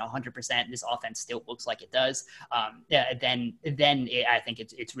Thomas isn't 100%, this offense still looks like it does, then I think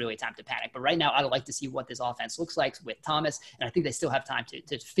it's really time to panic. But right now, I'd like to see what this offense looks like with Thomas. And I think they still have time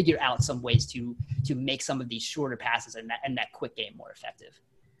to figure out some ways to make some of these shorter passes and that quick game more effective.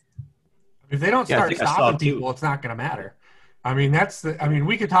 If they don't start stopping people, it's not going to matter. I mean,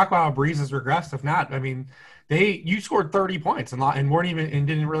 we could talk about how Brees has regressed. If not, I mean, you scored 30 points and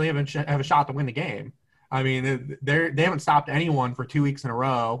didn't really have a shot to win the game. I mean, they haven't stopped anyone for 2 weeks in a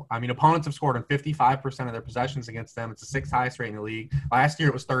row. I mean, opponents have scored on 55% of their possessions against them. It's the 6th highest rate in the league. Last year,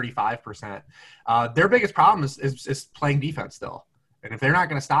 it was 35%. Their biggest problem is playing defense still. And if they're not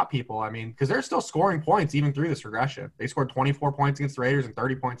going to stop people, I mean, because they're still scoring points even through this regression. They scored 24 points against the Raiders and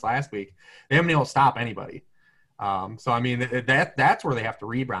 30 points last week. They haven't been able to stop anybody. So, I mean, that's where they have to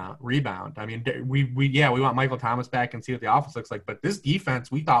rebound. I mean, we want Michael Thomas back and see what the offense looks like. But this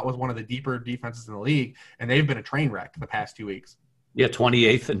defense we thought was one of the deeper defenses in the league, and they've been a train wreck the past 2 weeks. Yeah,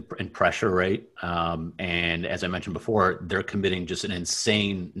 28th in pressure rate. And as I mentioned before, they're committing just an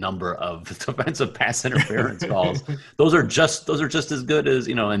insane number of defensive pass interference calls. Those are just as good as,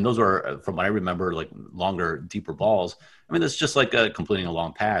 and those are, from what I remember, like longer, deeper balls. I mean, it's just like completing a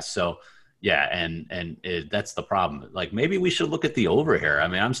long pass. So yeah, that's the problem. Like maybe we should look at the over here. I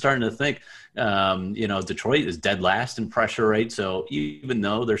mean, I'm starting to think, Detroit is dead last in pressure rate. So even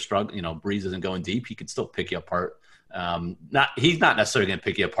though they're struggling, Breeze isn't going deep, he could still pick you apart. He's not necessarily going to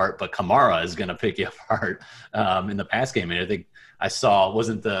pick you apart, but Kamara is going to pick you apart in the pass game. And I think I saw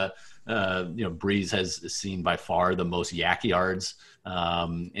wasn't the Breeze has seen by far the most yak yards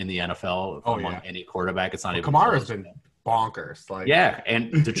in the NFL among any quarterback. It's not even Kamara's been bonkers.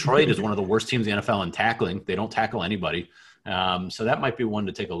 And Detroit is one of the worst teams in the NFL in tackling. They don't tackle anybody. So that might be one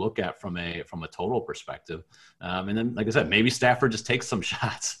to take a look at from a total perspective. And then, like I said, maybe Stafford just takes some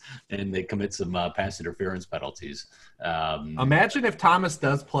shots and they commit some pass interference penalties. Imagine if Thomas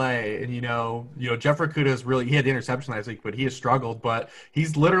does play, and Jeff Okudah he had the interception last week, but he has struggled. But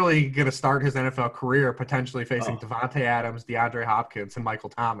he's literally going to start his NFL career potentially facing Devontae Adams, DeAndre Hopkins, and Michael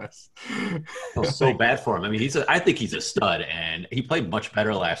Thomas. So bad for him. I mean, I think he's a stud, and he played much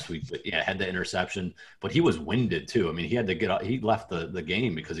better last week. But had the interception, but he was winded too. I mean, he had to get out. He left the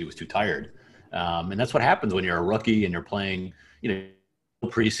game because he was too tired. And that's what happens when you're a rookie and you're playing,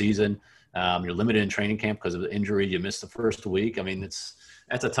 preseason. You're limited in training camp because of the injury. You missed the first week. I mean,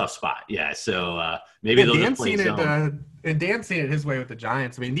 that's a tough spot. Yeah. So maybe they'll just play zone. And Dan's seen it his way with the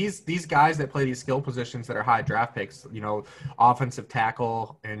Giants. I mean, these guys that play these skill positions that are high draft picks, offensive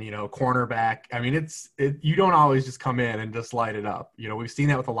tackle and, cornerback. I mean, you don't always just come in and just light it up. We've seen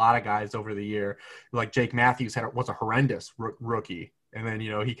that with a lot of guys over the year. Like Jake Matthews was a horrendous rookie. And then,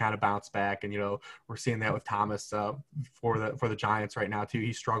 he kind of bounced back, and, we're seeing that with Thomas for the Giants right now too.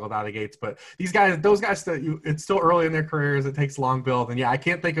 He struggled out of the gates, but those guys it's still early in their careers. It takes a long build. And I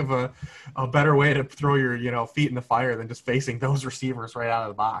can't think of a better way to throw your, feet in the fire than just facing those receivers right out of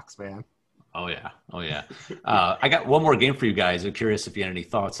the box, man. Oh yeah. I got one more game for you guys. I'm curious if you had any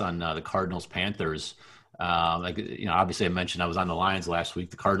thoughts on the Cardinals Panthers. Obviously I mentioned I was on the Lions last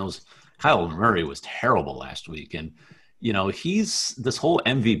week. The Cardinals, Kyle Murray was terrible last week. And, this whole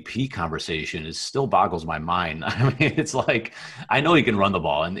MVP conversation is still boggles my mind. I mean, it's like, I know he can run the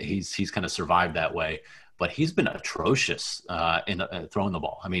ball and he's kind of survived that way, but he's been atrocious in throwing the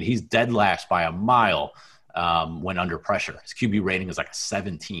ball. I mean, he's dead last by a mile when under pressure. His QB rating is like a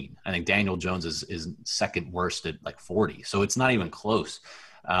 17. I think Daniel Jones is second worst at like 40. So it's not even close.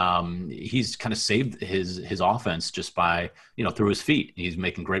 He's kind of saved his offense just by, through his feet. He's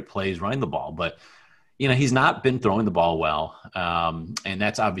making great plays running the ball, but he's not been throwing the ball well, and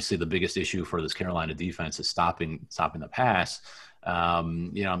that's obviously the biggest issue for this Carolina defense is stopping the pass.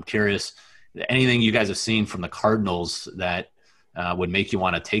 I'm curious, anything you guys have seen from the Cardinals that would make you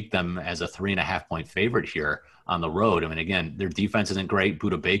want to take them as a 3.5-point favorite here on the road? I mean, again, their defense isn't great.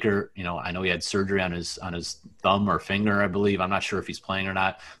 Budda Baker, I know he had surgery on his thumb or finger, I believe. I'm not sure if he's playing or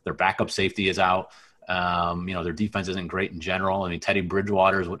not. Their backup safety is out. Their defense isn't great in general. I mean, Teddy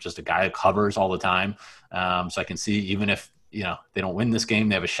Bridgewater is just a guy that covers all the time. So I can see even if, they don't win this game,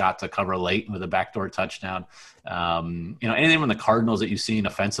 they have a shot to cover late with a backdoor touchdown. Anything from the Cardinals that you've seen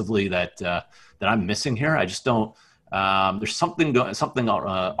offensively that I'm missing here? I just don't. There's something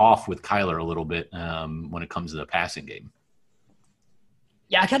off with Kyler a little bit when it comes to the passing game.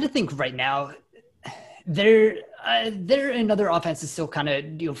 Yeah, I kind of think right now they're another offense is still kind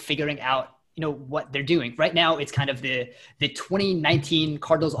of figuring out what they're doing. Right now, it's kind of the 2019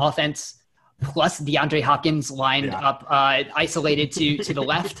 Cardinals offense plus DeAndre Hopkins lined up, isolated to the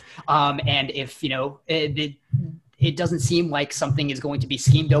left. And if, it doesn't seem like something is going to be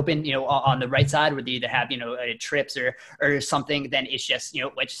schemed open, on the right side where they either have, trips or something, then it's just,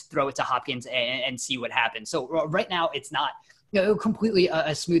 let's throw it to Hopkins and see what happens. So right now it's not, completely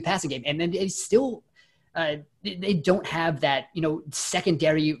a smooth passing game. And then it's still, they don't have that,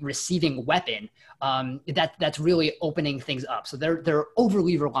 secondary receiving weapon that's really opening things up. So they're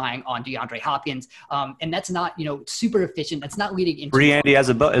overly relying on DeAndre Hopkins, and that's not super efficient. That's not leading into free Andy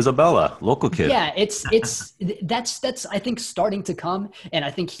Isabella, local kid. Yeah, that's I think starting to come, and I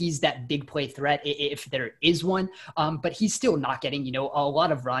think he's that big play threat if there is one. But he's still not getting a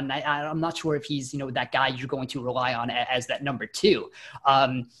lot of run. I'm not sure if he's that guy you're going to rely on as that number two.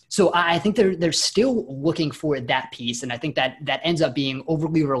 So I think they're still looking for that piece, and I think that ends up being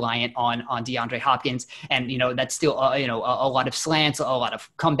overly reliant on DeAndre Hopkins, and that's still a lot of slants, a lot of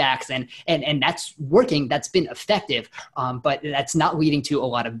comebacks, and that's working. That's been effective, but that's not leading to a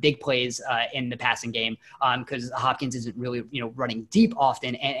lot of big plays in the passing game because Hopkins isn't really running deep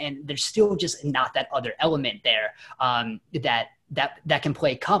often, and there's still just not that other element there that can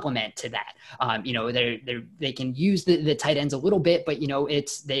play complement to that. They can use the tight ends a little bit, but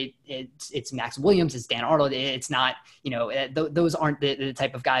it's Max Williams, it's Dan Arnold. It's not, those aren't the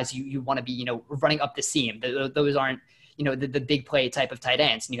type of guys you want to be, running up the seam. Those aren't, the big play type of tight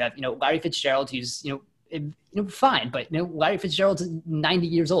ends. And you have, Larry Fitzgerald, who's, fine, but Larry Fitzgerald's 90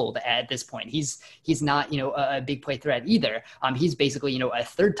 years old at this point. He's not, a big play threat either. He's basically, a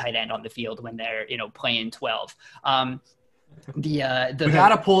third tight end on the field when they're, playing 12. We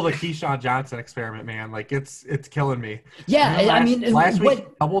gotta pull the Keyshawn Johnson experiment, man. Like it's killing me. Yeah, last week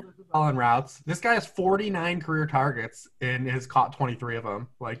doubled on routes. This guy has 49 career targets and has caught 23 of them.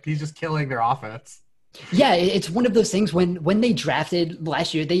 Like he's just killing their offense. Yeah, it's one of those things when they drafted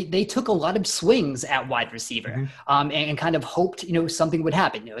last year, they took a lot of swings at wide receiver, and kind of hoped, something would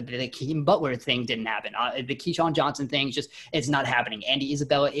happen. The Keem Butler thing didn't happen. The Keyshawn Johnson thing it's not happening. Andy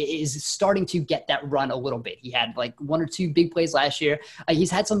Isabella is starting to get that run a little bit. He had like 1 or 2 big plays last year.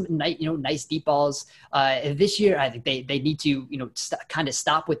 He's had some nice deep balls. This year, I think they need to, kind of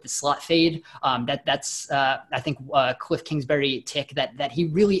stop with the slot fade. That's I think Cliff Kingsbury tick that he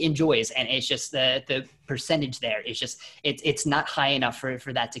really enjoys, and it's just the percentage there is just it's not high enough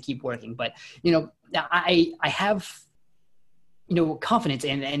for that to keep working. But I have confidence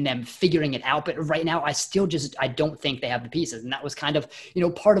in them figuring it out, but right now I don't think they have the pieces, and that was kind of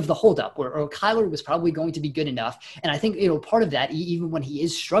part of the holdup where Kyler was probably going to be good enough, and I think part of that, even when he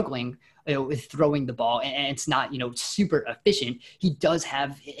is struggling with throwing the ball and it's not, super efficient, he does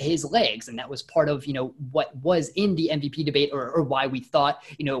have his legs. And that was part of, what was in the MVP debate or why we thought,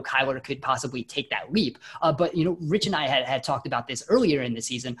 Kyler could possibly take that leap. But, Rich and I had talked about this earlier in the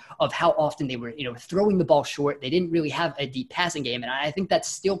season of how often they were, throwing the ball short. They didn't really have a deep passing game. And I think that's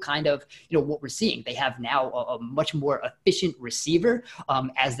still kind of, what we're seeing. They have now a much more efficient receiver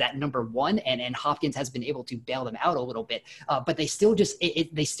as that number one, and Hopkins has been able to bail them out a little bit. But they still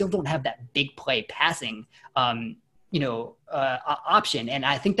they still don't have that big play passing, option. And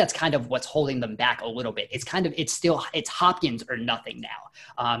I think that's kind of what's holding them back a little bit. It's Hopkins or nothing now.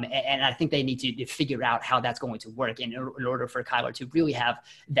 And I think they need to figure out how that's going to work in order for Kyler to really have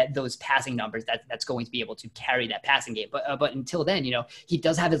those passing numbers that's going to be able to carry that passing game. But until then, he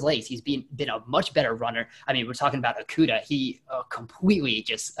does have his legs. He's been a much better runner. I mean, we're talking about Okudah. He completely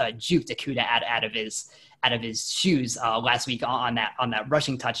just juked Okudah out of his shoes last week on that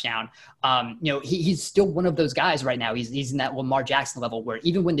rushing touchdown. He's still one of those guys right now. He's in that Lamar Jackson level where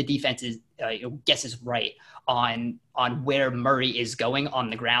even when the defense guesses right on where Murray is going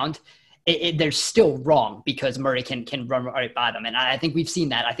on the ground, they're still wrong because Murray can run right by them. And I think we've seen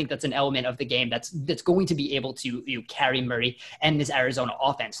that. I think that's an element of the game that's going to be able to carry Murray and this Arizona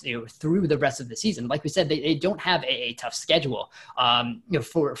offense through the rest of the season. Like we said, they don't have a tough schedule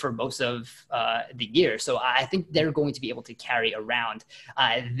for most of the year. So I think they're going to be able to carry around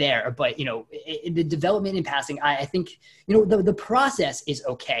there. But, the development in passing, I think, the process is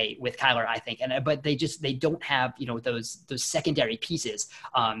okay with Kyler, I think. But they don't have, those secondary pieces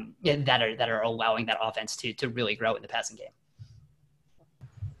that are allowing that offense to really grow in the passing game.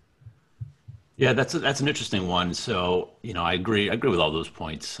 Yeah, that's an interesting one. So, I agree with all those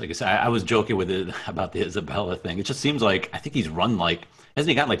points. Like I said, I was joking with it about the Isabella thing. It just seems like I think he's run hasn't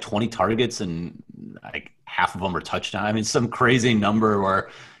he gotten 20 targets and half of them are touchdowns? I mean, some crazy number where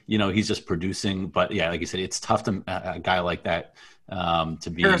he's just producing. But yeah, like you said, it's tough to a guy like that to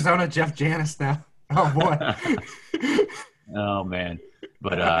be Arizona Jeff Janis now. Oh boy. Oh man.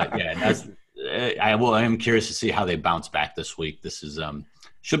 But yeah, I am curious to see how they bounce back this week. This is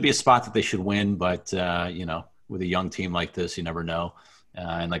should be a spot that they should win, but with a young team like this, you never know.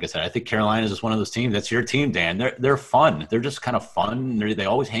 And like I said, I think Carolina is just one of those teams. That's your team, Dan. They're fun. They're just kind of fun. They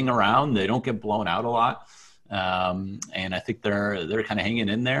always hang around. They don't get blown out a lot. And I think they're kind of hanging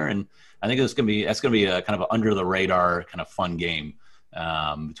in there. And I think that's gonna be a kind of under the radar kind of fun game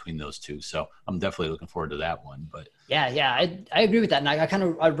between those two. So I'm definitely looking forward to that one. But yeah, I agree with that. And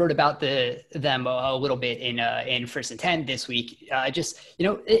I wrote about them a little bit in First and 10 this week.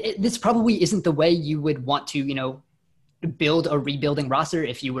 This probably isn't the way you would want to, build a rebuilding roster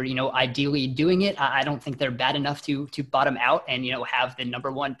if you were, ideally doing it. I don't think they're bad enough to bottom out and, have the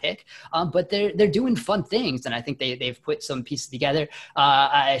number one pick. But they're doing fun things. And I think they've put some pieces together.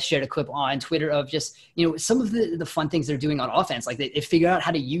 I shared a clip on Twitter of just, some of the fun things they're doing on offense. Like they figure out how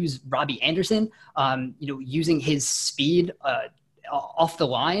to use Robbie Anderson, using his speed, off the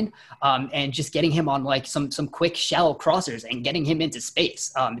line, and just getting him on some quick shallow crossers and getting him into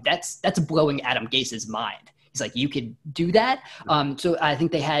space. That's blowing Adam Gase's mind. He's like, you could do that. So I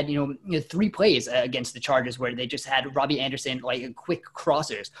think they had, 3 plays against the Chargers where they just had Robbie Anderson, like quick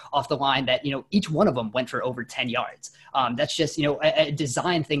crossers off the line that, each one of them went for over 10 yards. That's just, a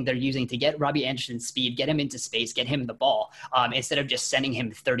design thing they're using to get Robbie Anderson's speed, get him into space, get him the ball, instead of just sending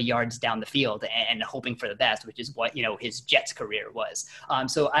him 30 yards down the field and hoping for the best, which is what, his Jets career was.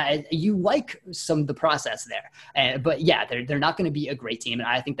 So you like some of the process there. But yeah, they're not going to be a great team. And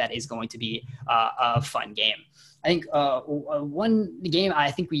I think that is going to be a fun game. I think one game I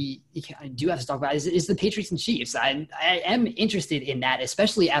think we do have to talk about is the Patriots and Chiefs. I am interested in that,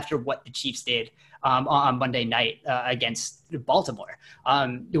 especially after what the Chiefs did on Monday night against Baltimore.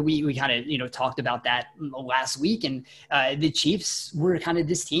 We kind of talked about that last week, and the Chiefs were kind of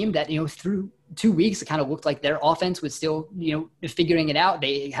this team that through 2 weeks it kind of looked like their offense was still figuring it out.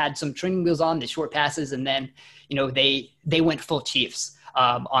 They had some training wheels on, the short passes, and then they went full Chiefs.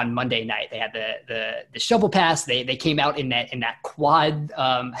 On Monday night, they had the shovel pass. They came out in that quad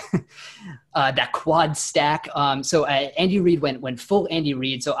that quad stack. So Andy Reid went full Andy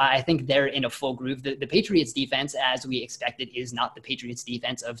Reid. So I think they're in a full groove. The Patriots defense, as we expected, is not the Patriots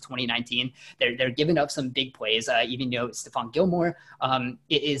defense of 2019. They're giving up some big plays. Even though Stephon Gilmore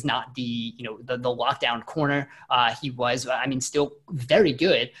is not the lockdown corner he was. Still very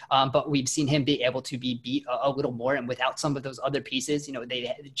good. But we've seen him be able to be beat a little more, and without some of those other pieces,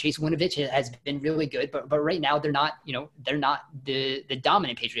 Chase Winovich has been really good, but right now they're not the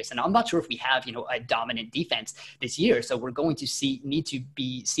dominant Patriots. And I'm not sure if we have, a dominant defense this year. So we're going to need to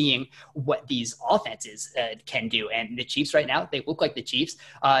be seeing what these offenses can do. And the Chiefs right now, they look like the Chiefs.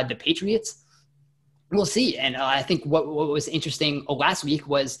 The Patriots, we'll see. And I think what was interesting last week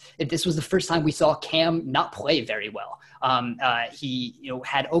was that this was the first time we saw Cam not play very well. He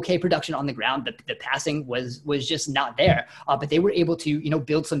had okay production on the ground. The passing was just not there. But they were able to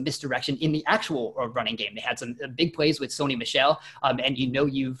build some misdirection in the actual running game. They had some big plays with Sony Michel, and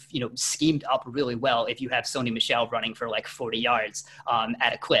you've schemed up really well if you have Sony Michel running for like 40 yards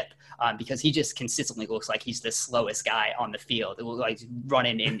at a clip. Because he just consistently looks like he's the slowest guy on the field. It looks like he's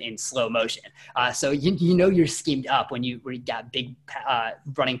running in slow motion. So you're schemed up when you got big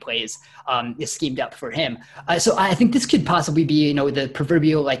running plays schemed up for him. So I think this could possibly be the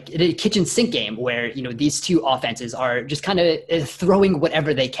proverbial the kitchen sink game where these two offenses are just kind of throwing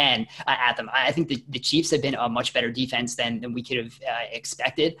whatever they can at them. I think the Chiefs have been a much better defense than we could have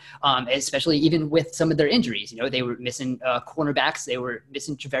expected, especially even with some of their injuries. They were missing cornerbacks. They were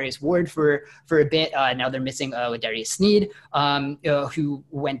missing Travarius Ward for a bit. Now they're missing Ladarius Sneed, who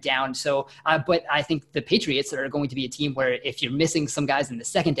went down. So, but I think the Patriots are going to be a team where if you're missing some guys in the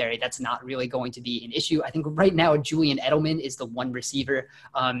secondary, that's not really going to be an issue. I think right now Julian Edelman is the one receiver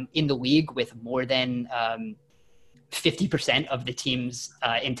in the league with more than 50% of the team's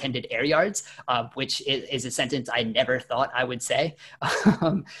intended air yards, which is a sentence I never thought I would say.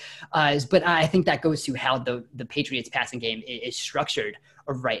 But I think that goes to how the Patriots passing game is structured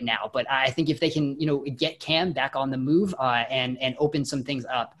right now. But I think if they can, get Cam back on the move and open some things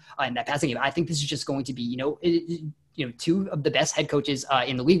up in that passing game, I think this is just going to be, two of the best head coaches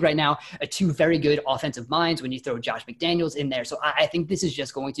in the league right now, two very good offensive minds when you throw Josh McDaniels in there. So I think this is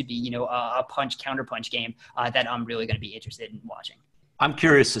just going to be, a punch-counterpunch game that I'm really going to be interested in watching. I'm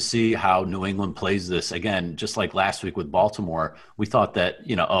curious to see how New England plays this. Again, just like last week with Baltimore, we thought that,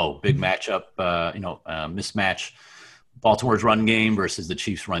 big matchup, mismatch. Baltimore's run game versus the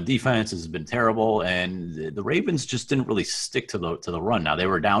Chiefs' run defense has been terrible, and the Ravens just didn't really stick to the run. Now, they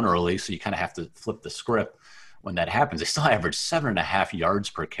were down early, so you kind of have to flip the script when that happens. They still averaged 7.5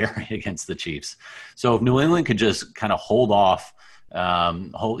 yards per carry against the Chiefs. So if New England could just kind of hold off,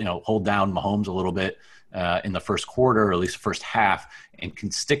 hold down Mahomes a little bit in the first quarter, or at least the first half, and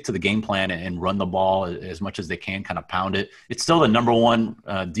can stick to the game plan and run the ball as much as they can, kind of pound it. It's still the number one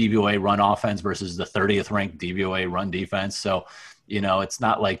DVOA run offense versus the 30th ranked DVOA run defense. So, it's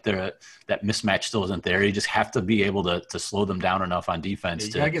not like that mismatch still isn't there. You just have to be able to slow them down enough on defense.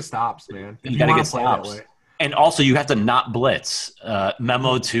 You got to get stops, man. You got to get stops. And also, you have to not blitz.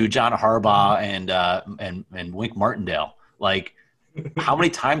 Memo to John Harbaugh and Wink Martindale. Like, how many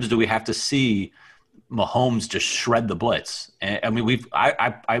times do we have to see Mahomes just shred the blitz? And,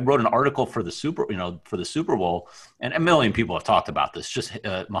 I wrote an article for the Super Bowl, and a million people have talked about this. Just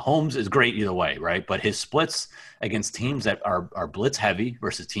Mahomes is great either way, right? But his splits against teams that are blitz heavy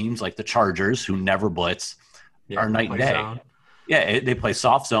versus teams like the Chargers who never blitz are night and day. Zone. Yeah, they play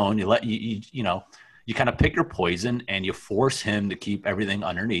soft zone. You kind of pick your poison and you force him to keep everything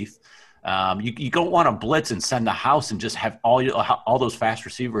underneath. You don't want to blitz and send the house and just have all those fast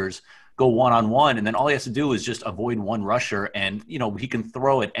receivers go one-on-one, and then all he has to do is just avoid one rusher, and he can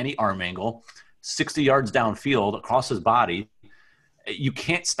throw at any arm angle. 60 yards downfield across his body. You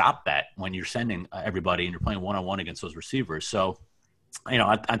can't stop that when you're sending everybody and you're playing one-on-one against those receivers. So,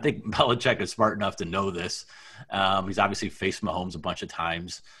 I think Belichick is smart enough to know this. He's obviously faced Mahomes a bunch of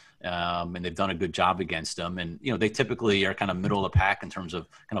times, and they've done a good job against him. And, they typically are kind of middle of the pack in terms of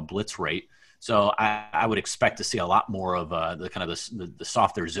kind of blitz rate. So I would expect to see a lot more of the kind of the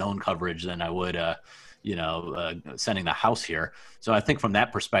softer zone coverage than I would, sending the house here. So I think from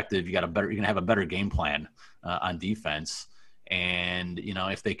that perspective, you're going to have a better game plan on defense. And,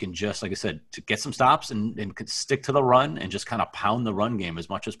 if they can just, like I said, to get some stops and could stick to the run and just kind of pound the run game as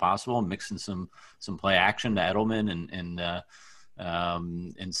much as possible, mix in some play action to Edelman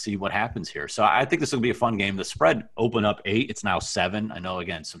and see what happens here. So I think this will be a fun game. The spread opened up 8. It's now 7. I know,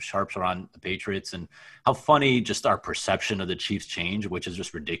 again, some sharps are on the Patriots, and how funny just our perception of the Chiefs change, which is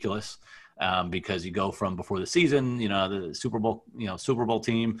just ridiculous. Because you go from before the season, the Super Bowl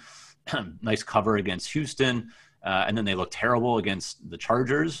team, nice cover against Houston. And then they look terrible against the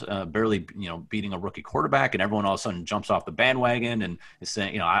Chargers, barely, beating a rookie quarterback, and everyone all of a sudden jumps off the bandwagon and is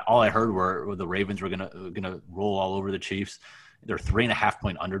saying, all I heard were the Ravens were gonna roll all over the Chiefs. They're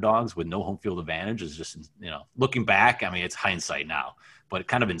 3.5-point underdogs with no home field advantage. Is just, looking back, I mean, it's hindsight now, but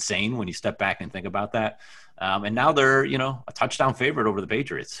kind of insane when you step back and think about that. And now they're, a touchdown favorite over the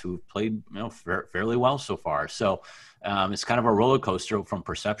Patriots, who played, fairly well so far. So it's kind of a roller coaster from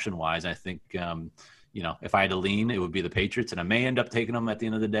perception wise. I think, if I had to lean, it would be the Patriots, and I may end up taking them at the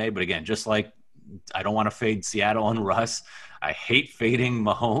end of the day. But again, just like I don't want to fade Seattle and Russ, I hate fading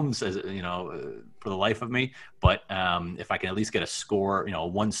Mahomes, as for the life of me. But if I can at least get a score,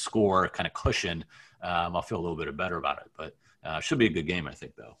 one score kind of cushion, I'll feel a little bit better about it. But should be a good game, I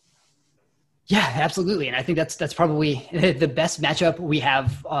think, though. Yeah, absolutely, and I think that's probably the best matchup we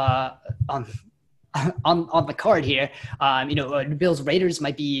have on the card here. Bills Raiders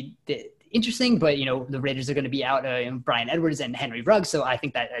might be interesting, but the Raiders are going to be out Bryan Edwards and Henry Ruggs, so I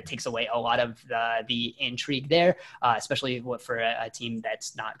think that takes away a lot of the intrigue there, especially for a team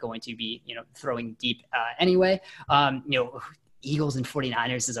that's not going to be throwing deep anyway. Eagles and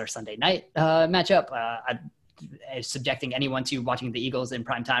 49ers is our Sunday night matchup. Subjecting anyone to watching the Eagles in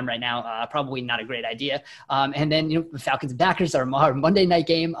prime time right now, probably not a great idea. And then Falcons and Packers are our Monday night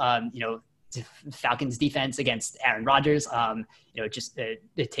game. Falcons defense against Aaron Rodgers, just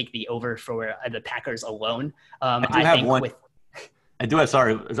take the over for the Packers alone. I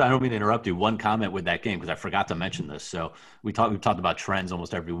don't mean to interrupt you. One comment with that game, because I forgot to mention this. So we've talked about trends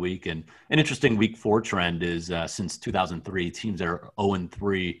almost every week, and an interesting week 4 trend is since 2003, teams that are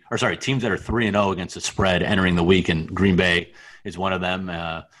 3-0 against the spread entering the week, and Green Bay is one of them,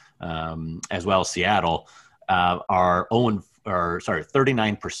 as well as Seattle, are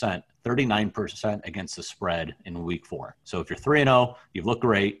 39% against the spread in week 4. So if you're 3-0, you've looked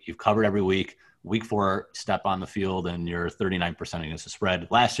great, you've covered every week. Week 4, step on the field, and you're 39% against the spread.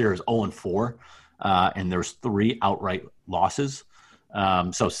 Last year was 0-4, and there's 3 outright losses.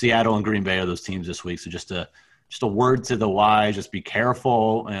 So Seattle and Green Bay are those teams this week. So just a word to the wise: just be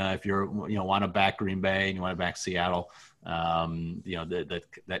careful if you're want to back Green Bay and you want to back Seattle.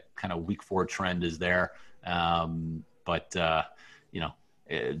 That kind of week 4 trend is there.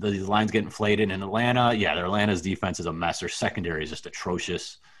 These lines get inflated in Atlanta. Yeah, Atlanta's defense is a mess. Their secondary is just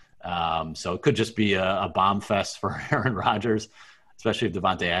atrocious. So it could just be a bomb fest for Aaron Rodgers, especially if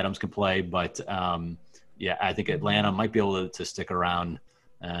Devontae Adams can play. But I think Atlanta might be able to stick around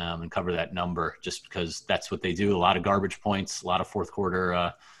and cover that number, just because that's what they do. A lot of garbage points, a lot of fourth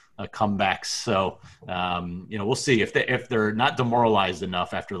quarter comebacks. So we'll see if they're not demoralized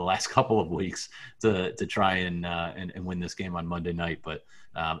enough after the last couple of weeks to try and win this game on Monday night. But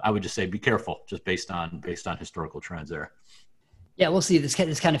I would just say be careful, just based on historical trends there. Yeah, we'll see. This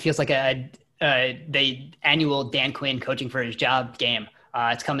kind of feels like the annual Dan Quinn coaching for his job game.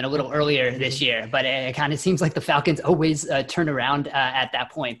 It's coming a little earlier this year, but it kind of seems like the Falcons always turn around at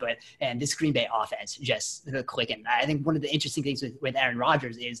that point. And this Green Bay offense just clicking. I think one of the interesting things with Aaron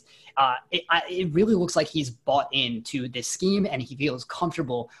Rodgers is it really looks like he's bought into this scheme and he feels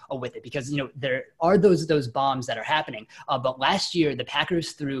comfortable with it, because there are those bombs that are happening. But last year the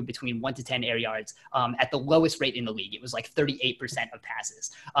Packers threw between 1 to 10 air yards at the lowest rate in the league. It was like 38% of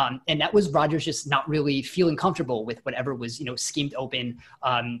passes, and that was Rodgers just not really feeling comfortable with whatever was schemed open.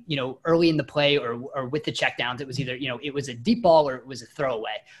 Early in the play or with the checkdowns, it was either, it was a deep ball or it was a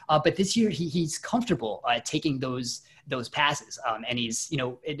throwaway. But this year he's comfortable taking those passes. And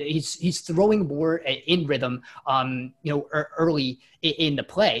he's throwing more in rhythm, early in the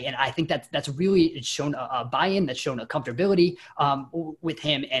play. And I think that's really shown a buy-in, that's shown a comfortability with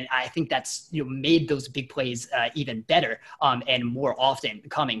him. And I think that's, made those big plays even better and more often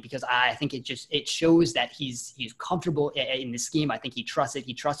coming, because I think it shows that he's comfortable in the scheme. I think he trusts it.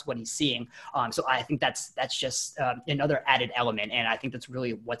 He trusts what he's seeing. So I think that's just another added element. And I think that's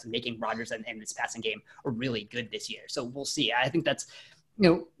really what's making Rodgers and this passing game are really good this year. So we'll see. I think that's,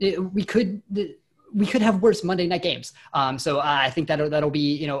 we could have worse Monday night games. So I think that'll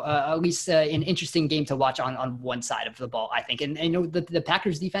be, at least an interesting game to watch on one side of the ball, I think. And the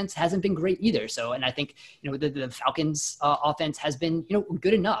Packers defense hasn't been great either. So, and I think, the Falcons offense has been,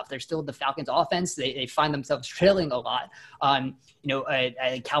 good enough. They're still the Falcons offense. They find themselves trailing a lot.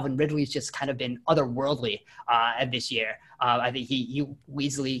 Calvin Ridley's just kind of been otherworldly this year. I think he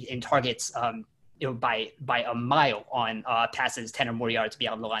easily in targets, by a mile on passes 10 or more yards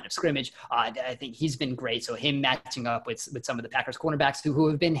beyond the line of scrimmage. I think he's been great. So him matching up with some of the Packers cornerbacks who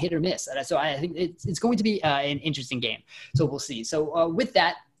have been hit or miss. So I think it's going to be an interesting game. So we'll see. So with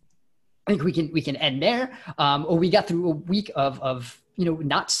that, I think we can end there. We got through a week of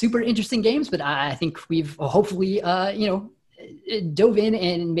not super interesting games, but I think we've hopefully dove in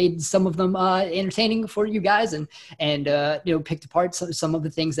and made some of them entertaining for you guys, and picked apart some of the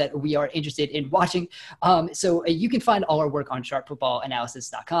things that we are interested in watching. So you can find all our work on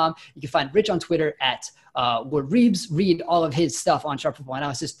sharpfootballanalysis.com. You can find Rich on Twitter at where Reeves. Read all of his stuff on Sharp Football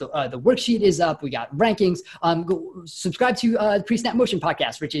Analysis. The worksheet is up. We got rankings. Go subscribe to Pre-Snap Motion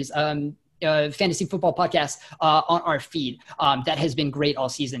Podcast, which is fantasy football podcast on our feed. That has been great all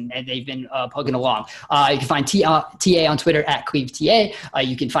season, and they've been plugging along. You can find TA on Twitter at CleveTA.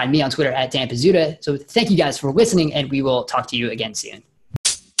 You can find me on Twitter at Dan Pizzuta. So thank you guys for listening, and we will talk to you again soon.